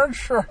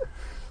 Clarence.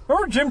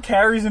 Remember Jim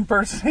Carrey's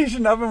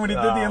impersonation of him when he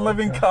did the In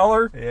Living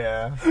Color?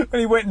 Yeah. And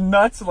he went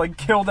nuts and like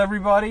killed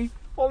everybody?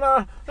 Well,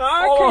 now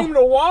I came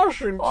to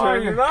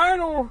Washington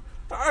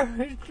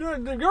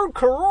and you're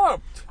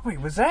corrupt.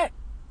 Wait, was that?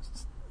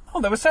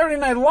 Oh, that was Saturday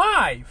Night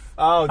Live.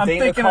 Oh, I'm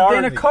Dana thinking Carvey.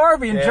 of Dana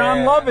Carvey and John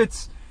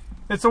Lovitz.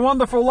 It's a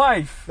Wonderful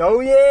Life. Oh,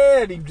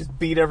 yeah, and he just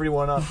beat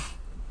everyone up.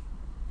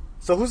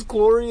 So who's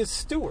Gloria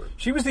Stewart?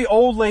 She was the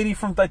old lady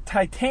from the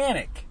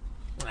Titanic.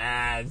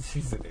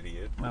 She's an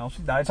idiot. Well,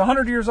 she died. It's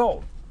 100 years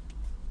old.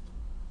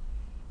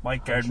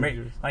 Like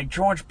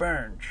George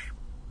Burns.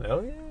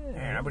 Oh, yeah.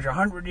 And I was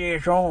 100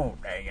 years old.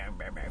 I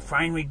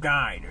finally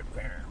died.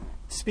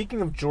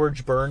 Speaking of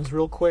George Burns,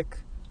 real quick,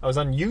 I was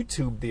on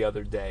YouTube the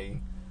other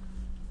day,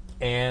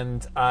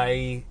 and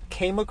I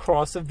came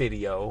across a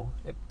video.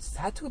 It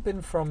had to have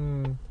been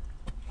from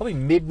probably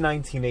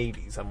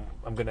mid-1980s,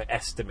 I'm going to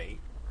estimate.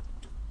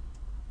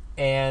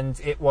 And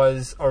it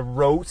was a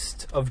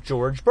roast of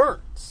George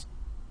Burns.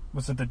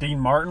 Was it the Dean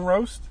Martin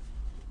roast?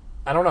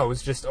 I don't know. It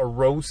was just a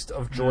roast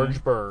of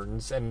George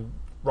Burns, and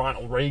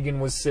Ronald Reagan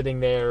was sitting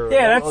there.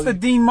 Yeah, that's the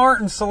Dean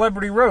Martin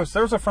celebrity roast.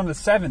 Those are from the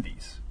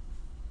 70s.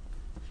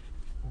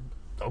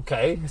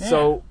 Okay. Yeah.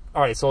 So,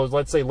 all right. So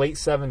let's say late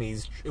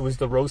 70s. It was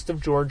the roast of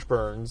George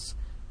Burns.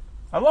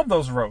 I love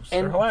those roasts.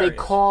 And they're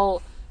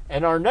hilarious.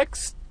 And our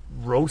next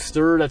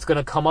roaster that's going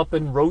to come up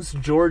and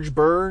roast George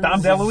Burns.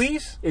 Dom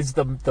DeLuise? Is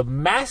the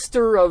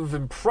master of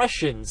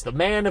impressions, the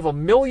man of a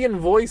million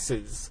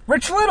voices.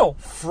 Rich Little.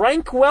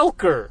 Frank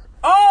Welker.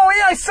 Oh,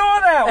 yeah, I saw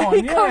that one.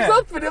 He comes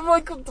up and I'm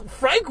like,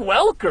 Frank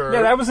Welker?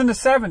 Yeah, that was in the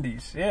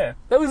 70s, yeah.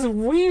 That was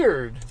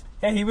weird.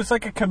 Yeah, he was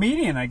like a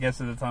comedian, I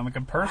guess, at the time, like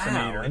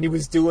impersonator. Wow. And he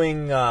was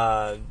doing,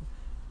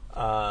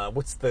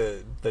 what's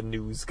the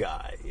news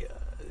guy?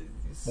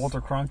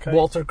 Walter Cronkite.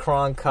 Walter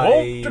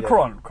Cronkite.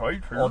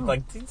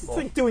 He's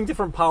like doing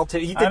different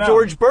politics. He did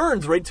George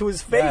Burns right to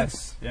his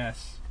face.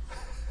 Yes.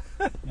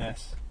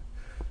 Yes.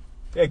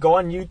 Yeah, go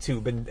on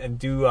YouTube and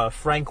do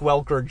Frank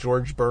Welker,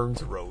 George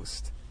Burns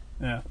roast.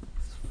 Yeah.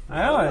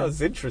 I know, that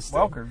was interesting.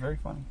 Welker, very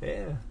funny.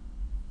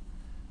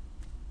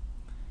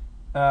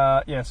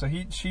 Yeah. So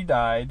she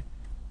died,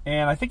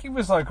 and I think he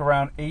was like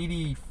around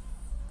 80,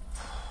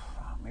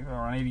 maybe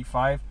around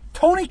 85.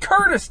 Tony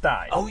Curtis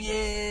died. Oh,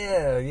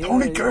 yeah.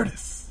 Tony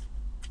Curtis.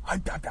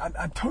 I'm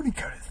Tony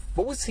Curtis.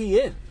 What was he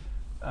in?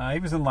 He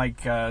was in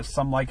like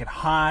Some Like It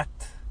Hot.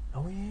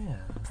 Oh, yeah.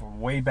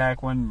 From way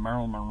back when,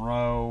 Marilyn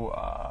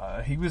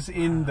Monroe. He was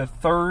in the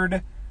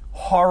third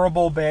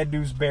horrible Bad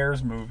News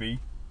Bears movie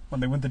when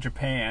they went to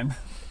Japan.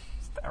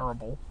 It's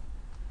terrible.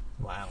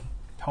 Wow.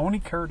 Tony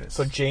Curtis.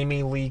 So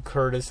Jamie Lee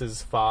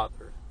Curtis's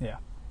father. Yeah.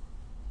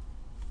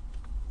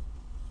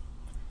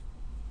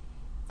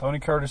 Tony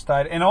Curtis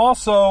died. And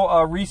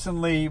also,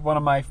 recently, one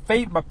of my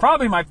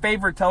probably my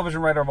favorite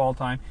television writer of all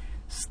time,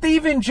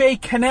 Stephen J.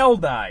 Cannell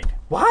died.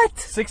 What?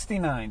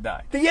 69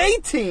 died. The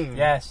A-Team?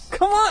 Yes.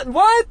 Come on,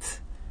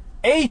 what?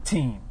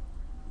 A-Team.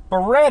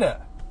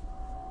 Beretta.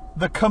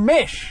 The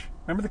Commish.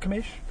 Remember the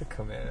Commish? The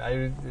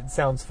Commish. It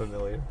sounds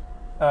familiar.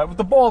 With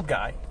the bald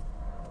guy.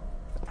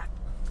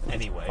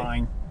 Anyway.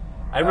 Fine.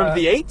 I remember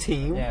the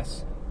A-Team.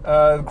 Yes.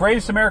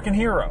 Greatest American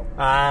Hero.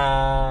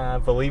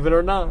 Believe it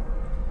or not.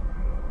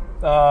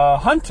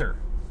 Hunter.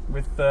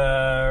 With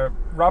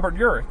Robert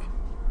Urich.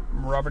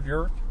 Remember Robert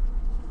Urich?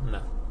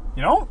 No.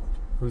 You don't?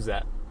 Who's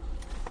that?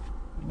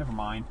 Never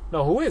mind.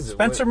 No, who is it?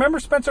 Spencer. Remember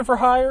Spencer for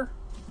Hire?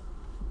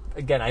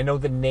 Again, I know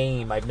the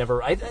name. I've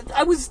never... I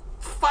was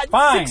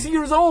 6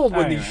 years old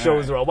when these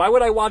shows were on. Why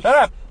would I watch Shut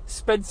up.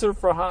 Spencer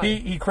for Hire?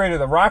 He created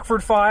the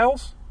Rockford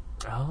Files.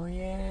 Oh,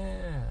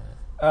 yeah.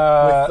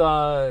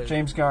 With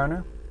James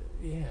Garner.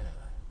 Yeah.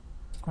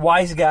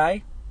 Wise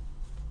Guy.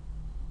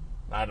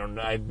 I don't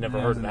know. I've never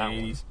heard of that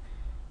one.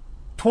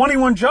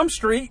 21 Jump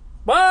Street.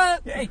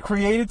 What? Yeah, he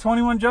created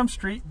 21 Jump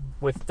Street.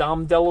 With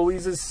Dom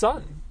DeLuise's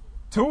son.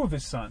 Two of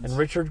his sons. And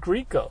Richard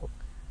Grieco.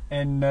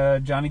 And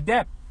Johnny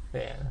Depp.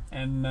 Yeah.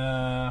 And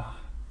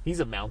he's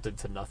amounted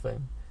to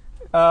nothing.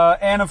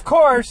 And of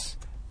course,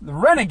 The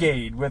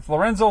Renegade with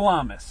Lorenzo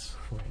Lamas.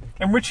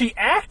 In which he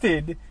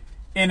acted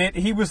in it.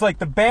 He was like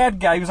the bad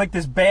guy. He was like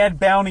this bad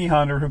bounty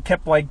hunter who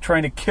kept like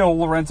trying to kill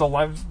Lorenzo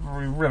Lamas.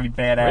 Really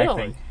bad acting.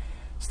 Really?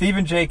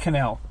 Stephen J.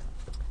 Cannell.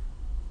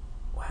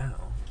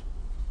 Wow.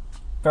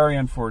 Very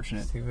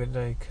unfortunate. Stephen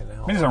J.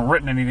 Cannell. He hasn't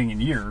written anything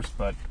in years,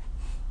 but...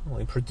 Well,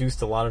 he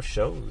produced a lot of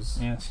shows.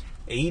 Yes.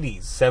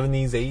 80s,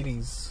 70s,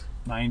 80s.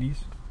 90s.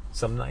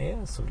 Some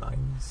 90s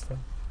stuff.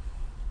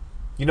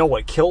 You know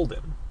what killed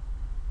him?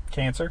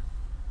 Cancer?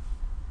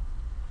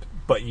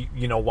 But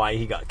you know why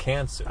he got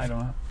cancer? I don't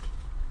know.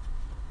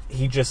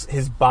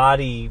 His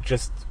body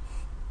just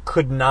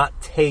could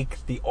not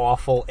take the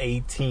awful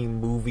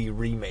A-Team movie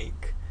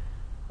remake.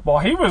 Well,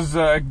 he was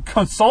a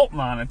consultant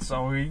on it,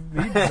 so he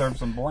deserves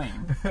some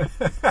blame.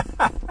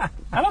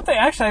 I don't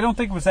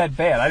think it was that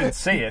bad. I didn't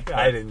see it.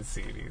 I didn't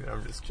see it either.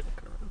 I'm just joking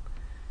around.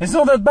 It's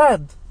not that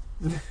bad.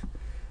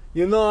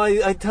 You know,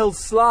 I tell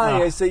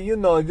Sly, I say,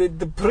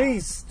 the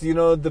priest,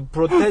 the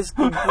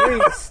Protestant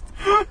priest.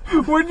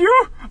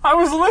 I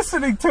was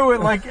listening to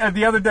it, like,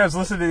 the other day, I was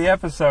listening to the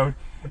episode,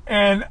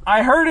 and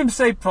I heard him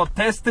say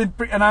Protestant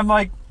priest, and I'm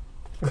like,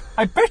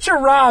 I bet you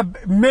Rob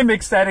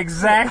mimics that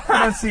exact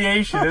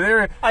pronunciation.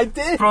 I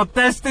did.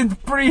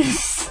 Protestant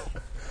priest.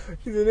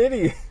 He's an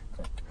idiot.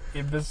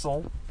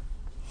 Imbecile.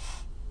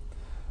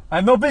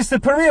 I know this the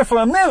premiere for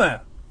a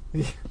minute.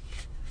 And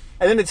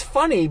then it's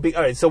funny.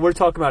 All right, so we're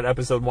talking about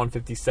episode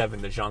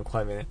 157, the Jean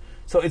Clement.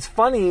 So it's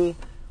funny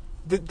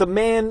that the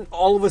man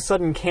all of a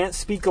sudden can't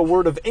speak a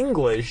word of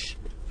English,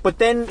 but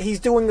then he's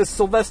doing the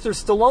Sylvester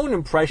Stallone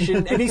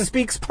impression, and he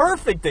speaks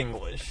perfect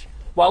English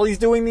while he's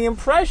doing the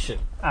impression.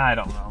 I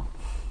don't know.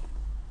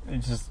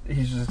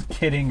 He's just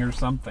kidding or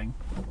something.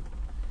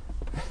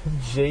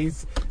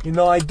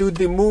 I do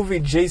the movie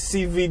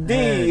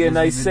JCVD, and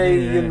I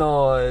say,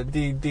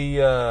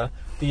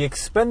 the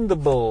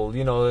expendable,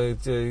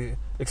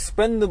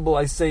 expendable.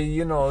 I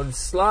say,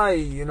 Sly,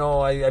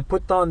 I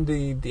put on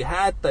the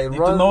hat, I run. You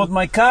don't know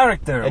my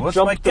character. What's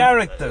my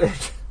character?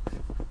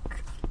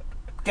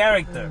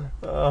 Character.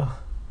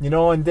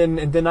 And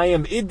then I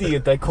am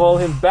idiot. I call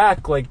him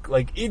back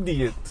like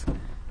idiot.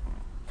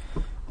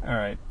 All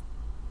right.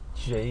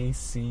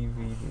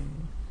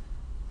 JCVD.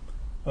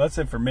 Well, that's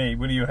it for me.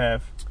 What do you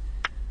have?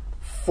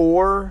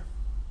 4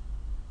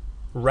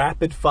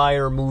 rapid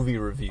fire movie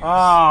reviews.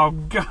 Oh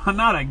God,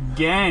 not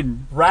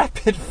again.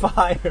 Rapid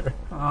fire.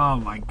 Oh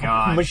my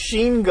God.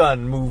 Machine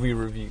gun movie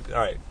reviews.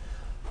 All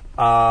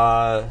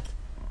right.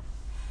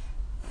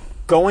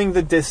 Going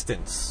the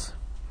Distance.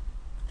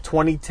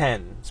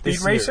 2010. Speed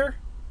Racer?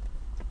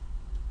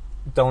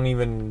 Don't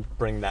even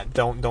bring that.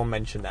 Don't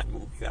mention that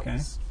movie. That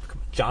was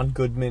John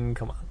Goodman.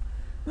 Come on.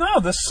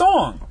 No, the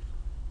song.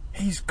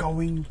 He's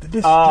going the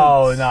distance.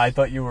 Oh no, I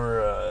thought you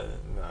were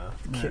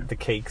the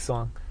Cake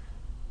song.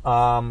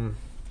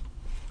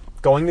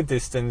 Going the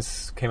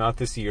Distance came out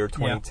this year,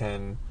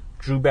 2010. Yeah.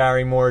 Drew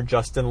Barrymore,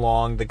 Justin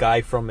Long, the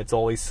guy from It's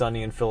Always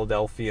Sunny in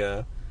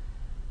Philadelphia.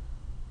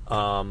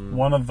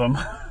 One of them.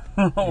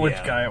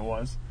 Which guy it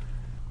was?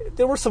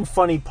 there were some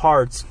funny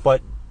parts,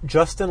 but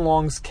Justin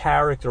Long's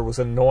character was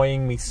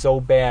annoying me so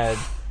bad,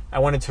 I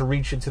wanted to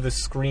reach into the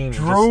screen and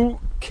just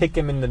kick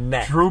him in the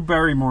neck. Drew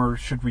Barrymore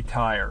should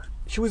retire.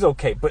 She was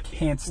okay, but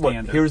Can't stand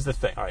look, her. here's the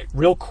thing. All right,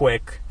 real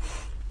quick.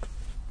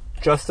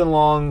 Justin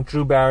Long,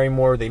 Drew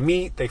Barrymore, they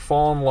meet, they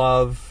fall in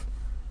love.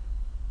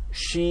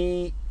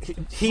 He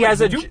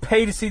has a... Did you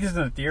pay to see this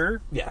in the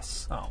theater?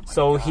 Yes. Oh, my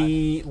so God.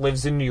 he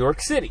lives in New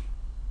York City.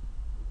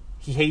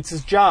 He hates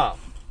his job.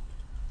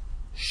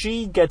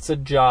 She gets a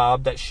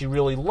job that she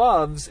really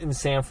loves in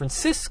San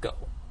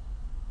Francisco.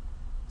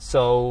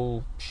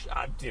 So,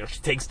 she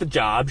takes the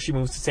job, she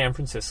moves to San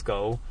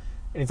Francisco,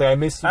 and he's like, I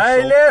miss you so... I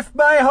left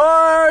my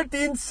heart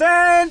in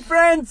San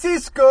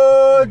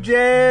Francisco,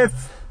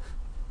 Jeff.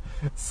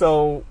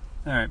 So,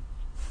 All right.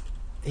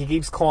 he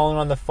keeps calling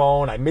on the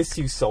phone, I miss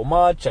you so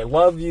much, I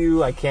love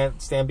you, I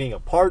can't stand being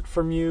apart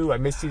from you, I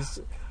miss you.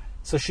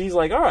 So she's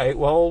like, all right,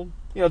 well,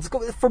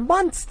 for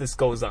months this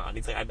goes on.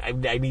 He's like,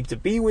 I need to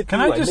be with you.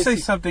 Can I just say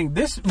something?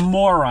 This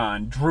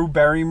moron, Drew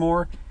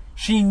Barrymore,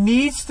 she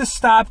needs to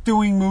stop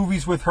doing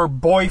movies with her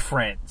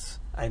boyfriends.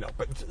 I know,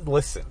 but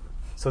listen.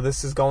 So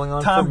this is going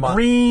on for Tom months.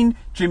 Green,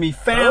 Jimmy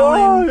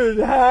Fallon,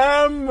 Oh,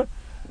 Ham.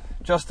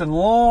 Justin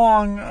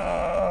Long.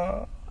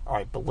 All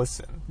right, but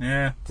listen.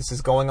 Yeah. This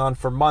is going on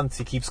for months.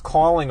 He keeps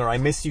calling her. I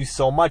miss you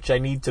so much. I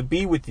need to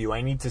be with you.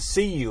 I need to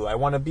see you. I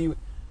want to be...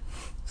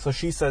 So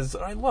she says,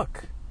 all right,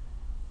 look.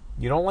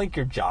 You don't like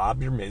your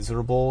job. You're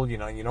miserable. You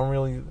don't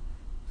really...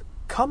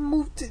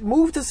 Come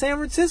move to San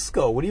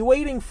Francisco. What are you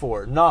waiting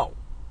for? No,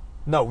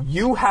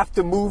 you have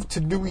to move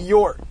to New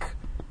York.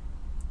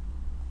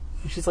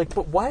 And she's like,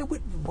 but why do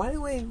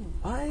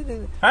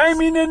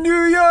I'm in a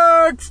New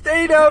York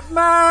state of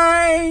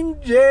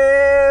mind,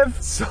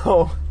 Jeff.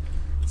 So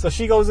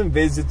she goes and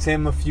visits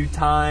him a few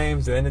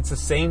times, and then it's the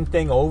same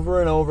thing over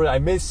and over. I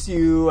miss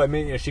you.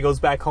 She goes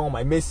back home.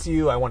 I miss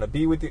you. I want to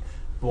be with you.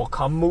 Well,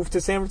 come move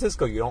to San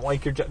Francisco. You don't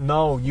like your job.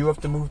 No, you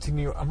have to move to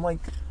New York. I'm like,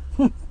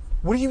 what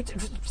are you...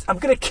 I'm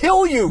going to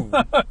kill you.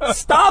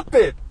 Stop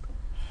it.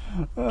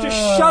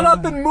 Just shut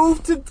up and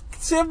move to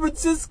San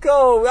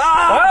Francisco.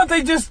 Ah! Why don't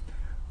they just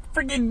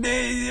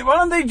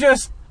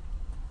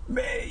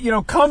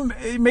come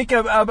make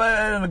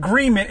an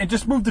agreement and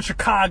just move to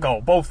Chicago,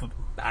 both of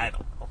them? I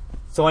don't know.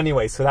 So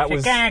anyway,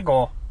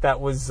 Chicago.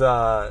 that was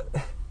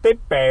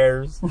Big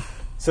Bears.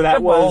 So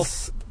that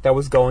was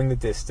Going the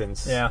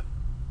Distance. Yeah.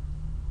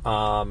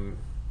 I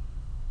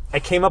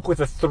came up with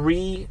a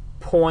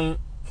 3-point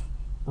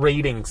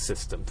rating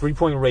system,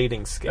 3-point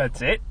rating scale.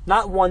 That's it?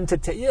 Not 1 to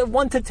 10. Yeah,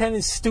 1 to 10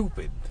 is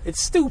stupid.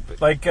 It's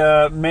stupid. Like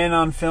Men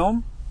on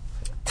Film?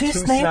 Two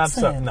snaps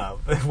up. No.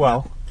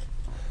 Well,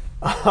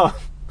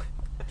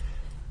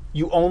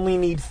 you only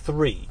need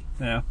 3.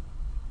 Yeah.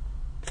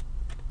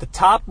 The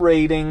top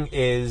rating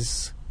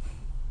is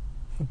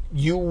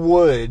you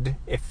would,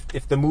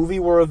 if the movie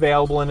were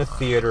available in a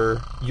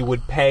theater, you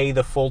would pay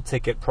the full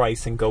ticket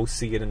price and go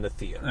see it in the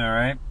theater. All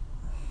right.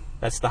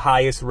 That's the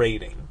highest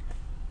rating.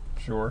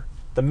 Sure.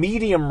 The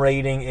medium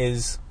rating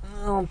is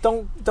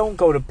don't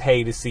go to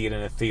pay to see it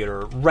in a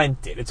theater.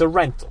 Rent it. It's a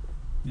rental.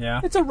 Yeah.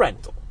 It's a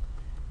rental.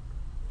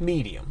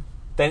 Medium.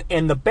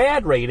 And the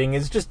bad rating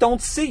is just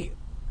don't see it.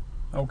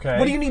 Okay.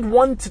 What do you need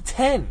 1 to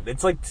 10?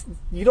 It's like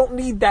you don't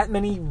need that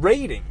many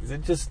ratings.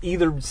 It just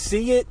either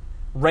see it,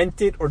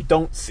 rent it, or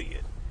don't see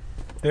it.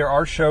 There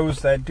are shows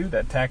that do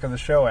that. Attack of the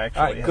Show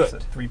actually has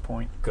good. a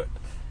 3-point. Good.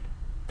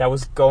 That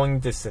was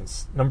Going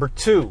Distance. Number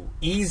 2,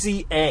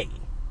 Easy A.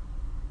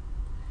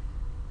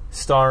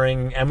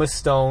 Starring Emma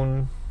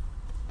Stone,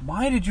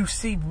 Why did you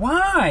see?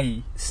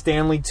 Why?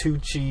 Stanley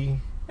Tucci.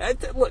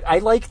 Look, I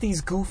like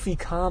these goofy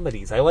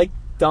comedies. I like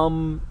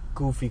dumb,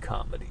 goofy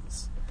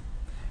comedies.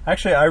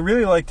 Actually, I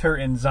really liked her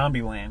in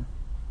Zombieland.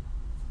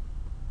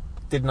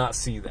 Did not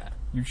see that.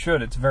 You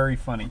should. It's very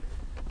funny.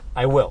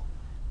 I will.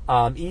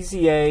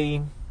 Easy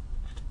A,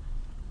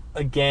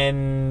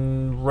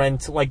 again,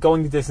 like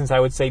Going the Distance, I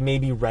would say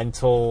maybe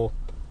rental.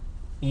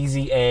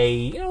 Easy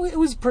A, it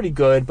was pretty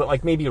good, but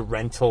like maybe a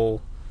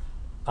rental.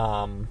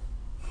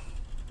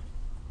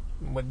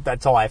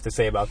 That's all I have to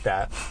say about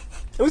that.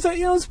 It was,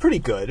 it was pretty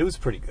good. It was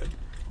pretty good.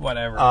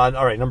 Whatever. All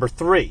right, number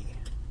 3,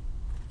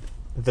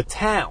 The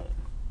Town.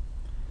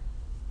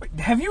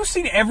 Have you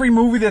seen every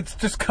movie that's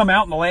just come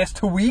out in the last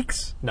 2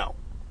 weeks? No.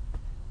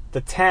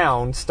 The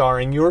Town,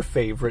 starring your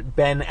favorite,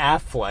 Ben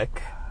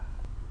Affleck.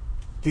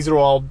 These are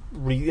all,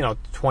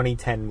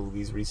 2010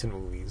 movies, recent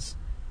movies.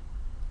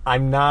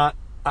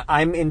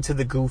 I'm into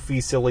the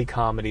goofy, silly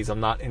comedies. I'm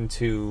not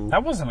into...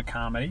 That wasn't a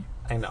comedy.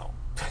 I know.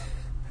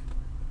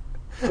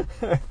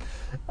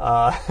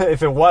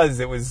 If it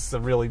was a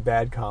really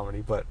bad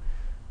comedy, but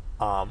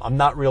I'm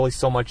not really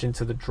so much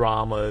into the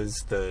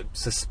dramas, the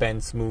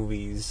suspense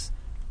movies.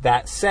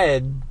 That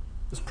said,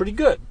 it was pretty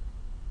good.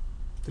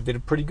 They did a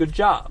pretty good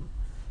job.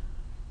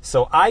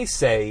 So I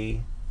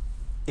say,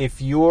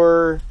 if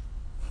you're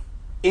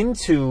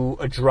into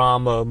a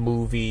drama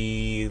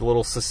movie, a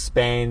little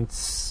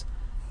suspense,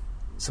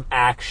 some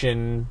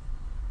action,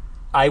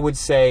 I would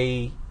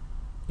say,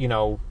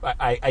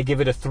 I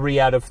give it a 3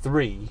 out of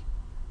 3.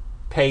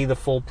 pay the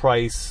full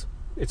price,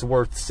 it's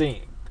worth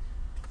seeing.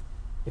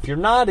 If you're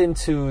not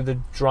into the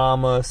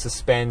drama,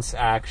 suspense,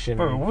 action...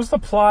 Wait, what was the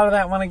plot of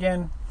that one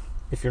again?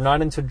 If you're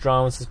not into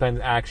drama,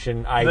 suspense,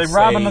 action, They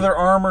rob another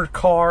armored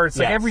car. It's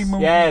like every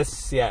movie.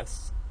 Yes. It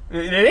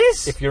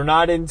is? If you're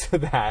not into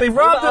that... They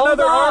robbed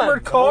another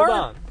armored car? Hold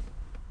on.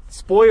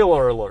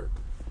 Spoiler alert.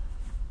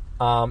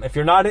 If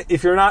you're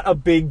not a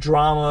big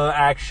drama,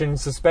 action,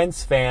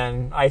 suspense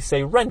fan, I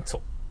say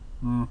rental.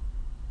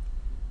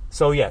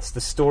 So yes,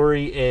 the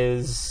story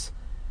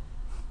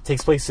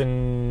takes place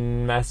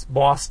in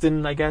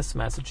Boston, I guess,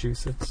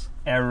 Massachusetts.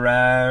 I'm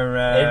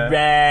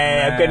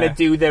gonna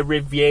do the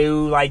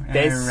review like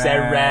this.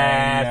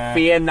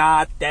 Fear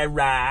not,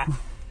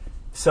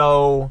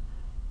 So,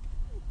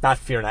 not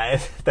fear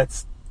not.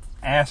 That's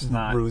ask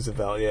not.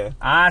 Roosevelt, yeah.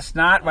 Ask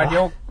not what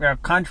your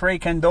country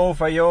can do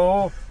for you.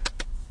 All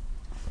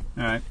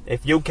right.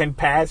 If you can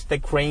pass the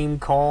cream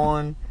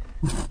corn.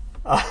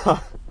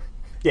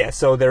 Yeah,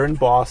 so they're in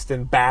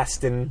Boston.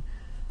 Ben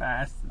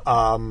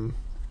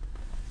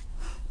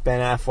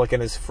Affleck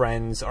and his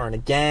friends are in a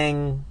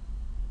gang.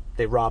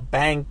 They rob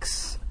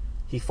banks.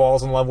 He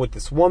falls in love with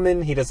this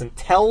woman. He doesn't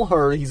tell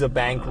her he's a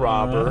bank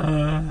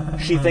robber.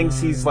 She thinks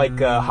he's like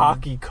a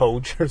hockey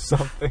coach or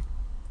something.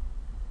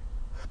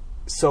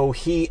 So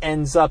he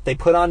ends up,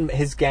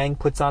 his gang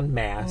puts on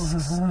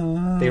masks.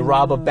 They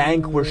rob a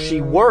bank where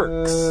she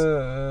works.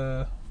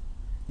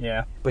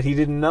 Yeah. But he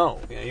didn't know.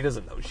 Yeah, he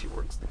doesn't know she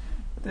works.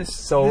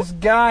 This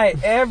guy,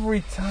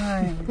 every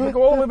time, we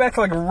go all the way back to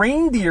like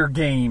reindeer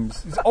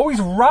games. He's always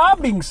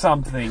robbing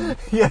something.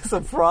 He has a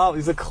problem.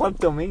 He's a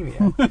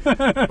kleptomaniac.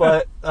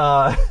 But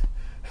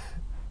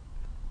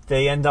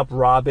they end up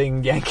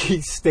robbing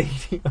Yankee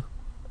Stadium.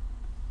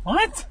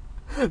 What?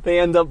 They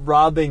end up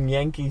robbing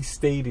Yankee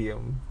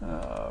Stadium.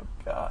 Oh,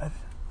 God.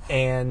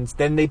 And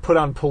then they put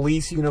on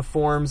police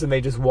uniforms and they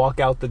just walk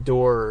out the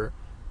door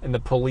and the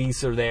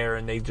police are there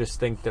and they just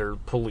think they're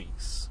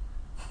police.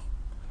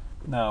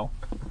 No.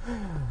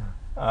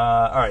 All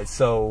right,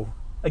 so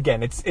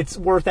again, it's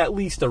worth at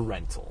least a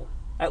rental.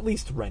 At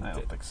least rent it. I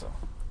don't think so.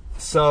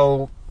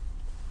 So,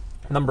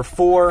 number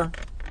 4.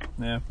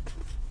 Yeah.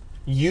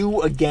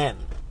 You Again.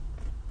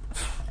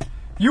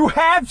 You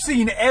have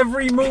seen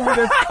every movie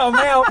that's come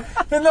out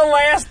in the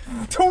last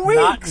 2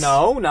 weeks.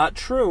 Not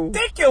true.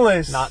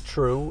 Ridiculous. Not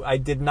true. I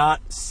did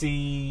not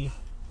see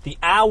the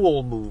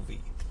Owl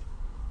movie.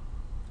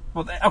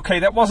 Well, okay,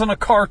 that wasn't a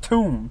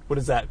cartoon. What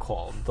is that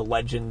called? The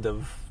Legend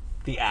of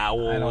the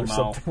Owl or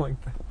something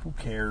like that. Who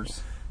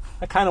cares?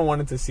 I kind of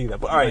wanted to see that.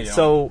 But all right,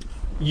 so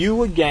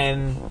You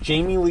Again,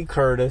 Jamie Lee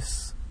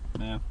Curtis,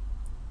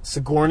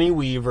 Sigourney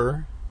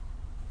Weaver.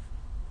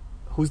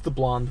 Who's the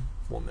blonde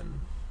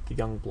woman? The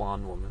young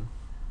blonde woman.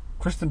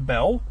 Kristen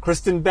Bell?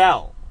 Kristen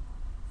Bell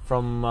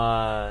from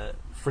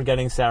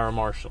Forgetting Sarah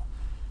Marshall.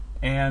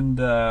 And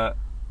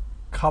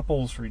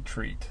Couples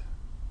Retreat.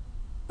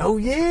 Oh,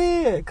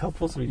 yeah,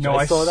 Couples Retreat. No,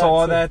 I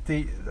saw that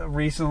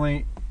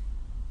recently.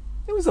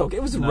 It was okay.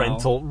 It was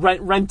rental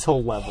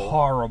level.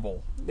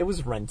 Horrible. It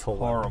was rental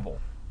horrible.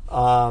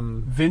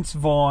 Level. Vince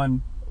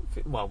Vaughn.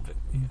 Well,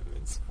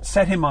 Vince Vaughn.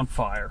 Set him on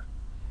fire.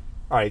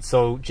 All right,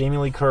 so Jamie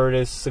Lee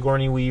Curtis,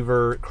 Sigourney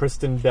Weaver,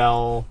 Kristen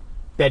Bell,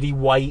 Betty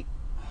White,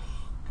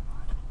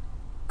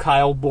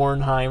 Kyle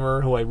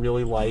Bornheimer, who I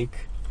really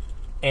like,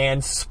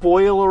 and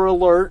spoiler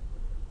alert,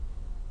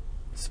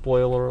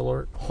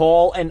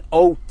 Hall and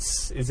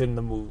Oates is in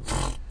the movie.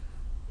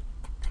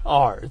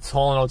 Hall and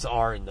Oates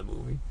are in the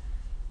movie.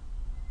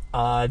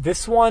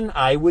 This one,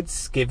 I would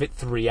give it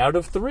 3 out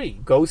of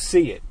 3. Go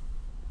see it.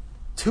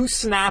 2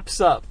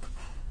 snaps up.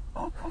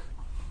 Okay.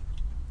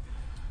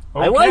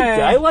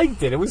 I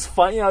liked it. It was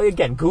fun. You know,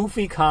 again,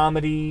 goofy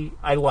comedy.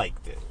 I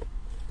liked it.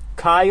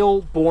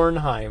 Kyle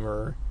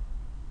Bornheimer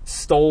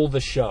stole the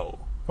show.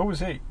 Who was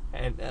he?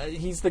 And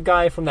he's the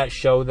guy from that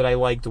show that I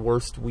liked,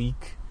 Worst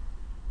Week.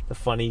 The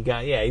funny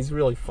guy. Yeah, he's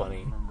really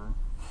funny.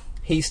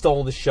 He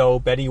stole the show.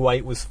 Betty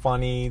White was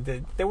funny.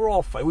 They were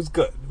all fun. It was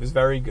good. It was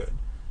very good.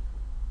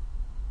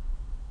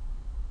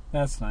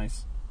 That's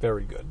nice.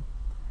 Very good.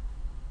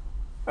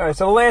 All right,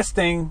 so the last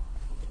thing.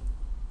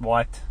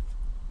 What?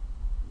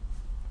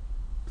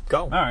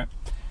 Go. All right.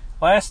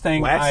 Last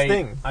thing.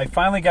 I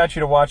finally got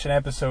you to watch an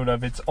episode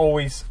of It's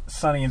Always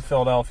Sunny in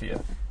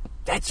Philadelphia.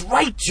 That's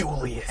right,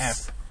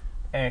 Julius.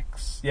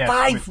 FX. Yes.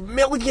 $5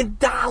 million.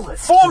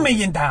 $4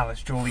 million,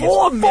 Julius.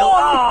 $4 million.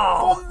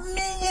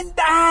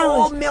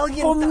 $4 million.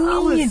 $4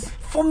 million.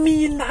 $4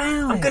 million.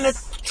 I'm gonna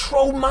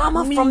throw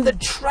Mama from the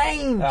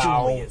train,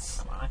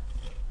 Julius.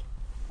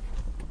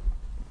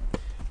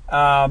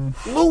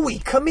 Louie,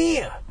 come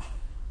here.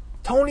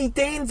 Tony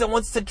Danza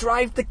wants to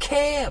drive the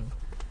cab.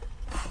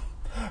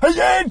 Hey,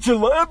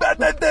 Angela.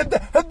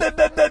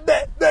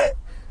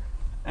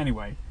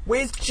 Anyway.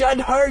 Where's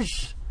Judd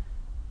Hirsch?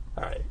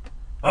 All right.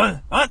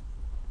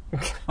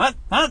 What?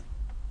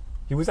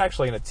 He was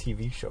actually in a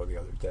TV show the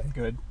other day.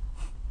 Good.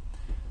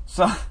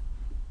 So,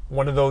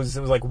 one of those,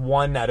 it was like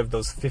one out of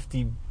those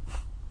 50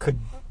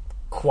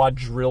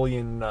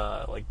 quadrillion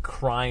like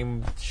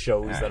crime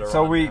shows that are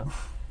so on we now.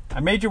 I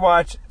made you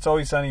watch It's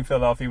Always Sunny in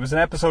Philadelphia. It was an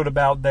episode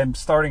about them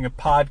starting a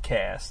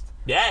podcast.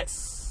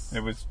 Yes.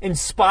 It was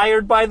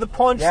inspired by the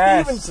Paunch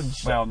Stevenson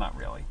show. Well, not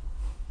really.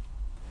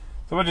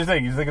 So what do you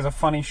think? You think it's a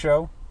funny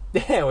show?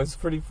 Yeah, it was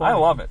pretty funny. I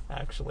love it.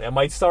 Actually, I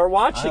might start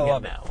watching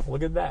it now.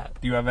 Look at that.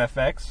 Do you have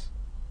FX?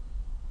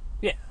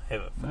 Yeah, I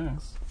have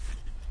FX.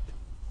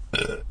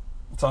 Yeah.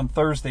 It's on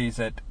Thursdays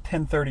at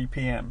 10:30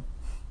 p.m.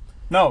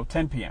 No,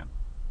 10 p.m.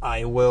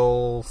 I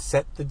will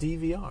set the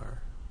DVR.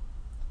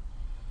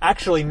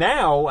 Actually,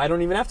 now I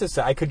don't even have to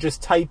set. I could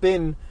just type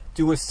in,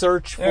 do a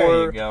search for.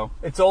 There you go.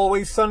 It's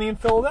Always Sunny in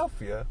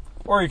Philadelphia.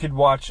 Or you could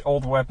watch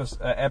old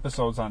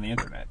episodes on the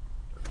internet.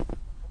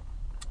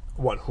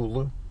 What,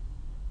 Hulu?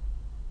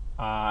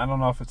 I don't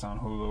know if it's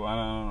on Hulu. I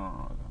don't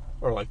know.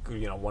 Or like,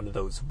 one of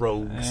those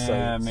rogue sites.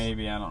 Yeah,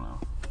 maybe. I don't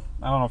know.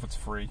 I don't know if it's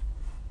free.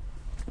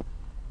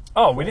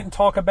 Oh, we didn't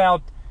talk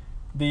about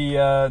the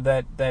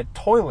that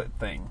toilet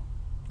thing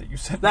that you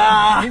sent me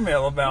an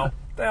email about.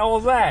 What the hell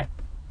was that?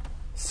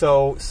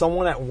 So,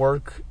 someone at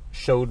work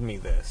showed me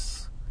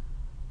this.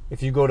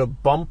 If you go to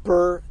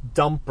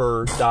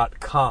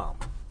bumperdumper.com.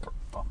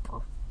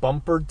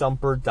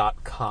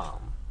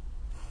 Bumperdumper.com.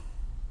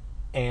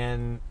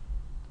 And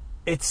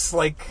it's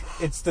like,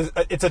 it's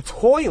a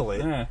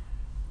toilet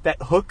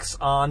that hooks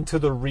onto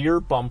the rear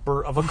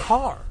bumper of a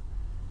car.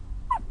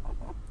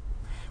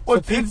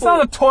 Well, so it's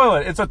not a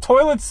toilet. It's a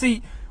toilet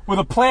seat with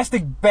a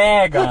plastic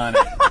bag on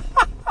it.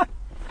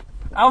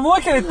 I'm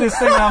looking at this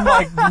thing and I'm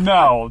like,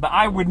 no,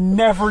 I would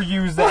never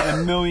use that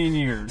in a million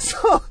years.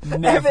 So,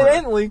 never.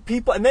 Evidently,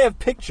 people, and they have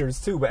pictures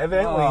too, but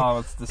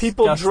evidently,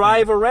 people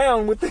drive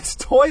around with this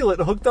toilet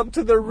hooked up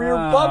to their rear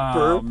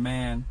bumper. Oh,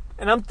 man.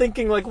 And I'm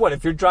thinking, like, what,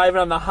 if you're driving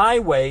on the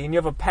highway and you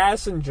have a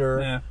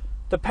passenger,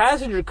 the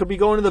passenger could be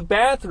going to the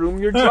bathroom,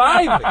 you're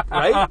driving,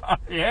 right?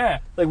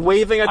 Yeah. Like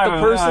waving at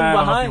the person behind. I don't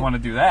know if behind. you want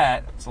to do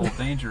that. It's a little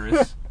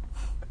dangerous.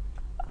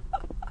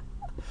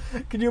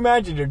 Can you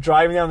imagine you're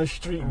driving down the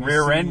street and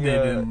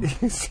rear-ended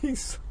you see,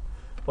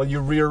 well, you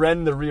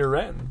rear-end the rear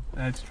end.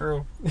 That's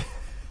true.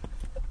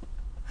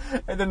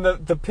 And then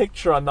the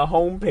picture on the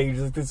homepage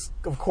is this,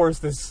 of course,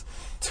 this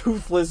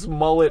toothless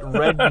mullet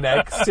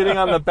redneck sitting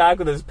on the back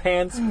with his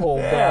pants pulled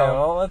down.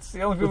 Well, that's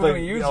the only people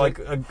going to use it. Like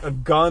a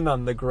gun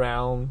on the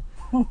ground.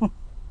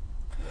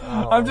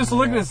 I'm just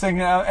looking at this thing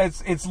now.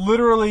 It's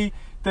literally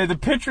the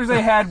pictures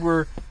they had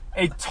were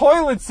a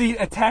toilet seat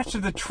attached to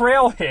the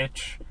trail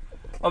hitch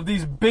of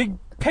these big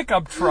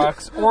pickup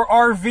trucks or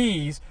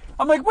RVs.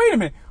 I'm like, wait a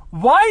minute.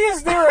 Why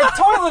is there a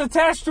toilet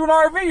attached to an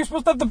RV? You're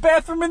supposed to have the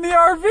bathroom in the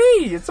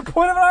RV. It's the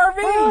point of an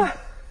RV.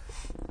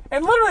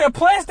 And literally a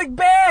plastic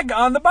bag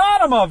on the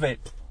bottom of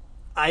it.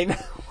 I know.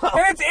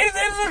 And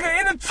it's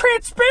like in a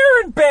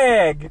transparent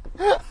bag.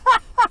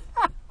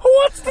 Who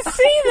wants to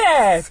see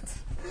that?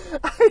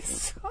 I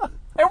saw.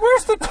 And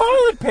where's the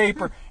toilet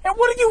paper? And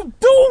what do you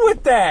do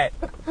with that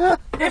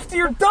after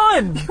you're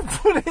done? You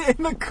put it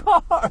in the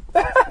car.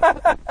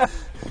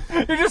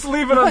 You just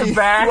leave it on the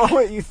back.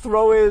 You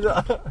throw it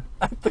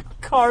at the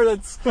car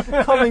that's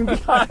coming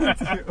behind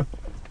you.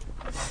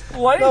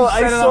 Why did you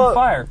set it on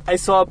fire? I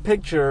saw a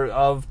picture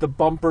of the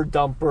bumper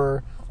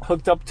dumper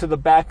hooked up to the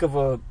back of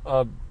a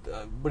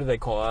what do they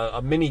call it?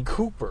 A Mini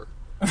Cooper.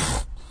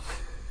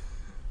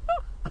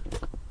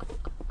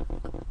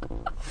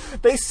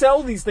 They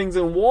sell these things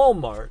in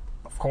Walmart.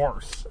 Of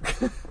course.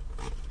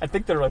 I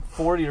think they're like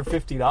 $40 or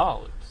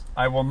 $50.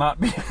 I will not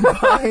be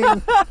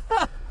buying.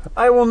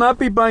 I will not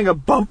be buying a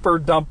bumper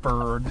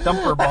dumper or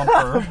dumper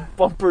bumper.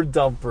 Bumper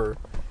dumper.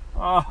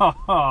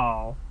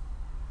 Oh.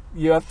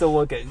 You have to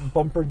look at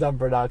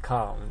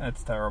bumperdumper.com.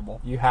 That's terrible.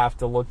 You have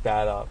to look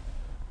that up.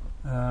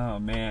 Oh,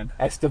 man.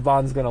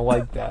 Esteban's going to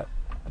like that.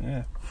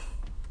 Yeah.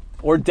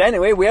 Or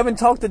Dennis. Wait, we haven't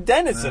talked to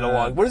Dennis in a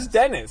while. Where's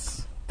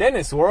Dennis?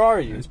 Dennis, where are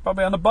you? He's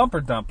probably on the bumper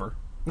dumper.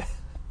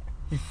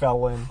 He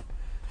fell in.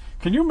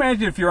 Can you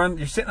imagine if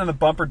you're sitting on the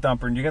bumper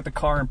dumper and you got the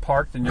car in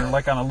parked and you're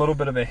like on a little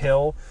bit of a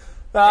hill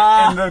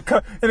and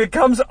it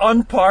comes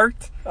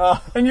unparked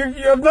and you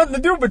have nothing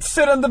to do but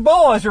sit on the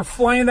ball as you're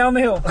flying down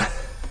the hill.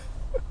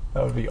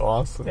 That would be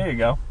awesome. There you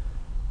go.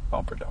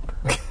 Bumper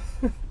dumper.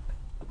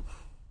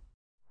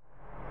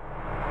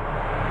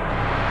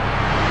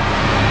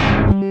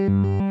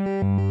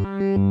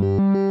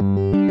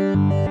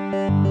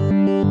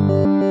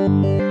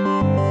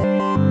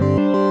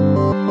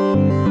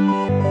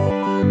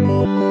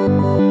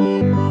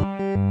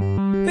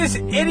 This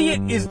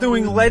idiot is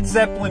doing Led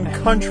Zeppelin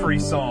country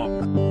song.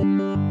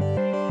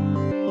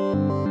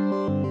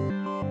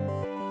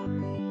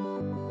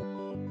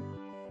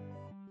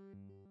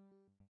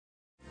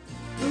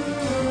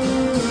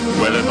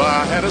 Well, if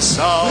I had a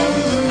song,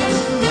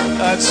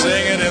 I'd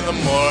sing it in the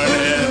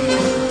morning,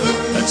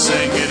 I'd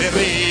sing it in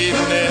the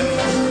evening,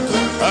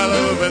 all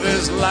over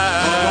this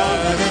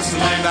land.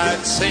 And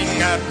I'd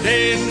sing out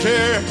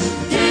danger,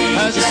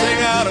 I'd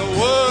sing out a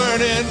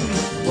warning,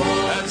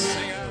 I'd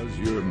sing out...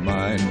 You're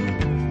mine,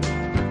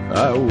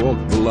 I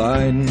walk the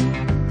line.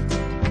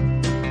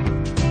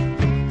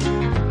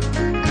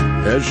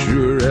 As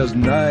sure as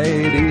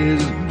night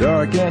is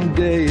dark and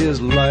day is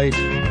light,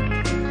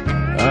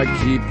 I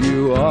keep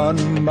you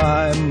on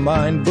my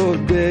mind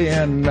both day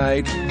and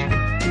night.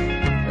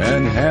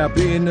 And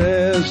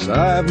happiness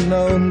I've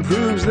known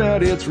proves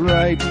that it's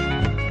right.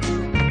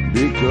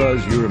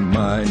 Because you're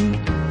mine,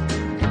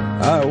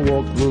 I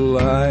walk the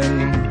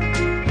line.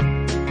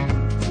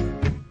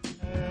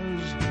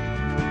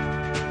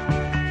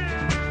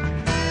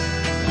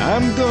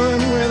 I'm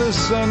going where the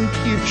sun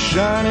keeps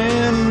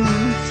shining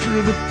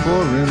through the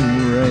pouring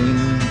rain.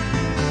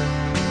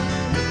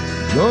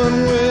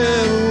 Going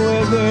where the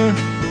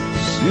weather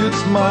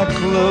suits my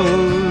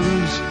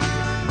clothes.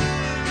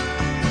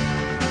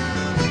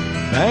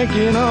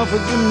 Banking off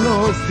of the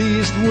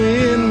northeast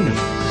wind,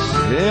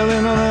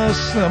 sailing on a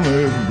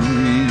summer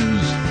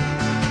breeze,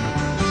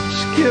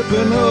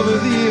 skipping over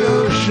the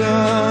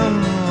ocean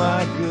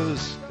like a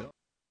star.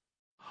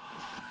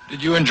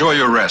 Did you enjoy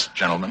your rest,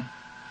 gentlemen?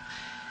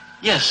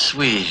 Yes,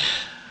 we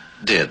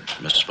did,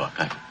 Mr.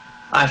 Spock.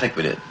 I think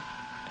we did.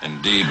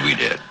 Indeed we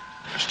did,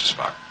 Mr.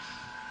 Spock.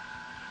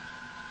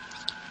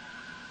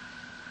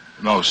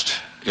 Most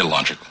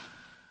illogical.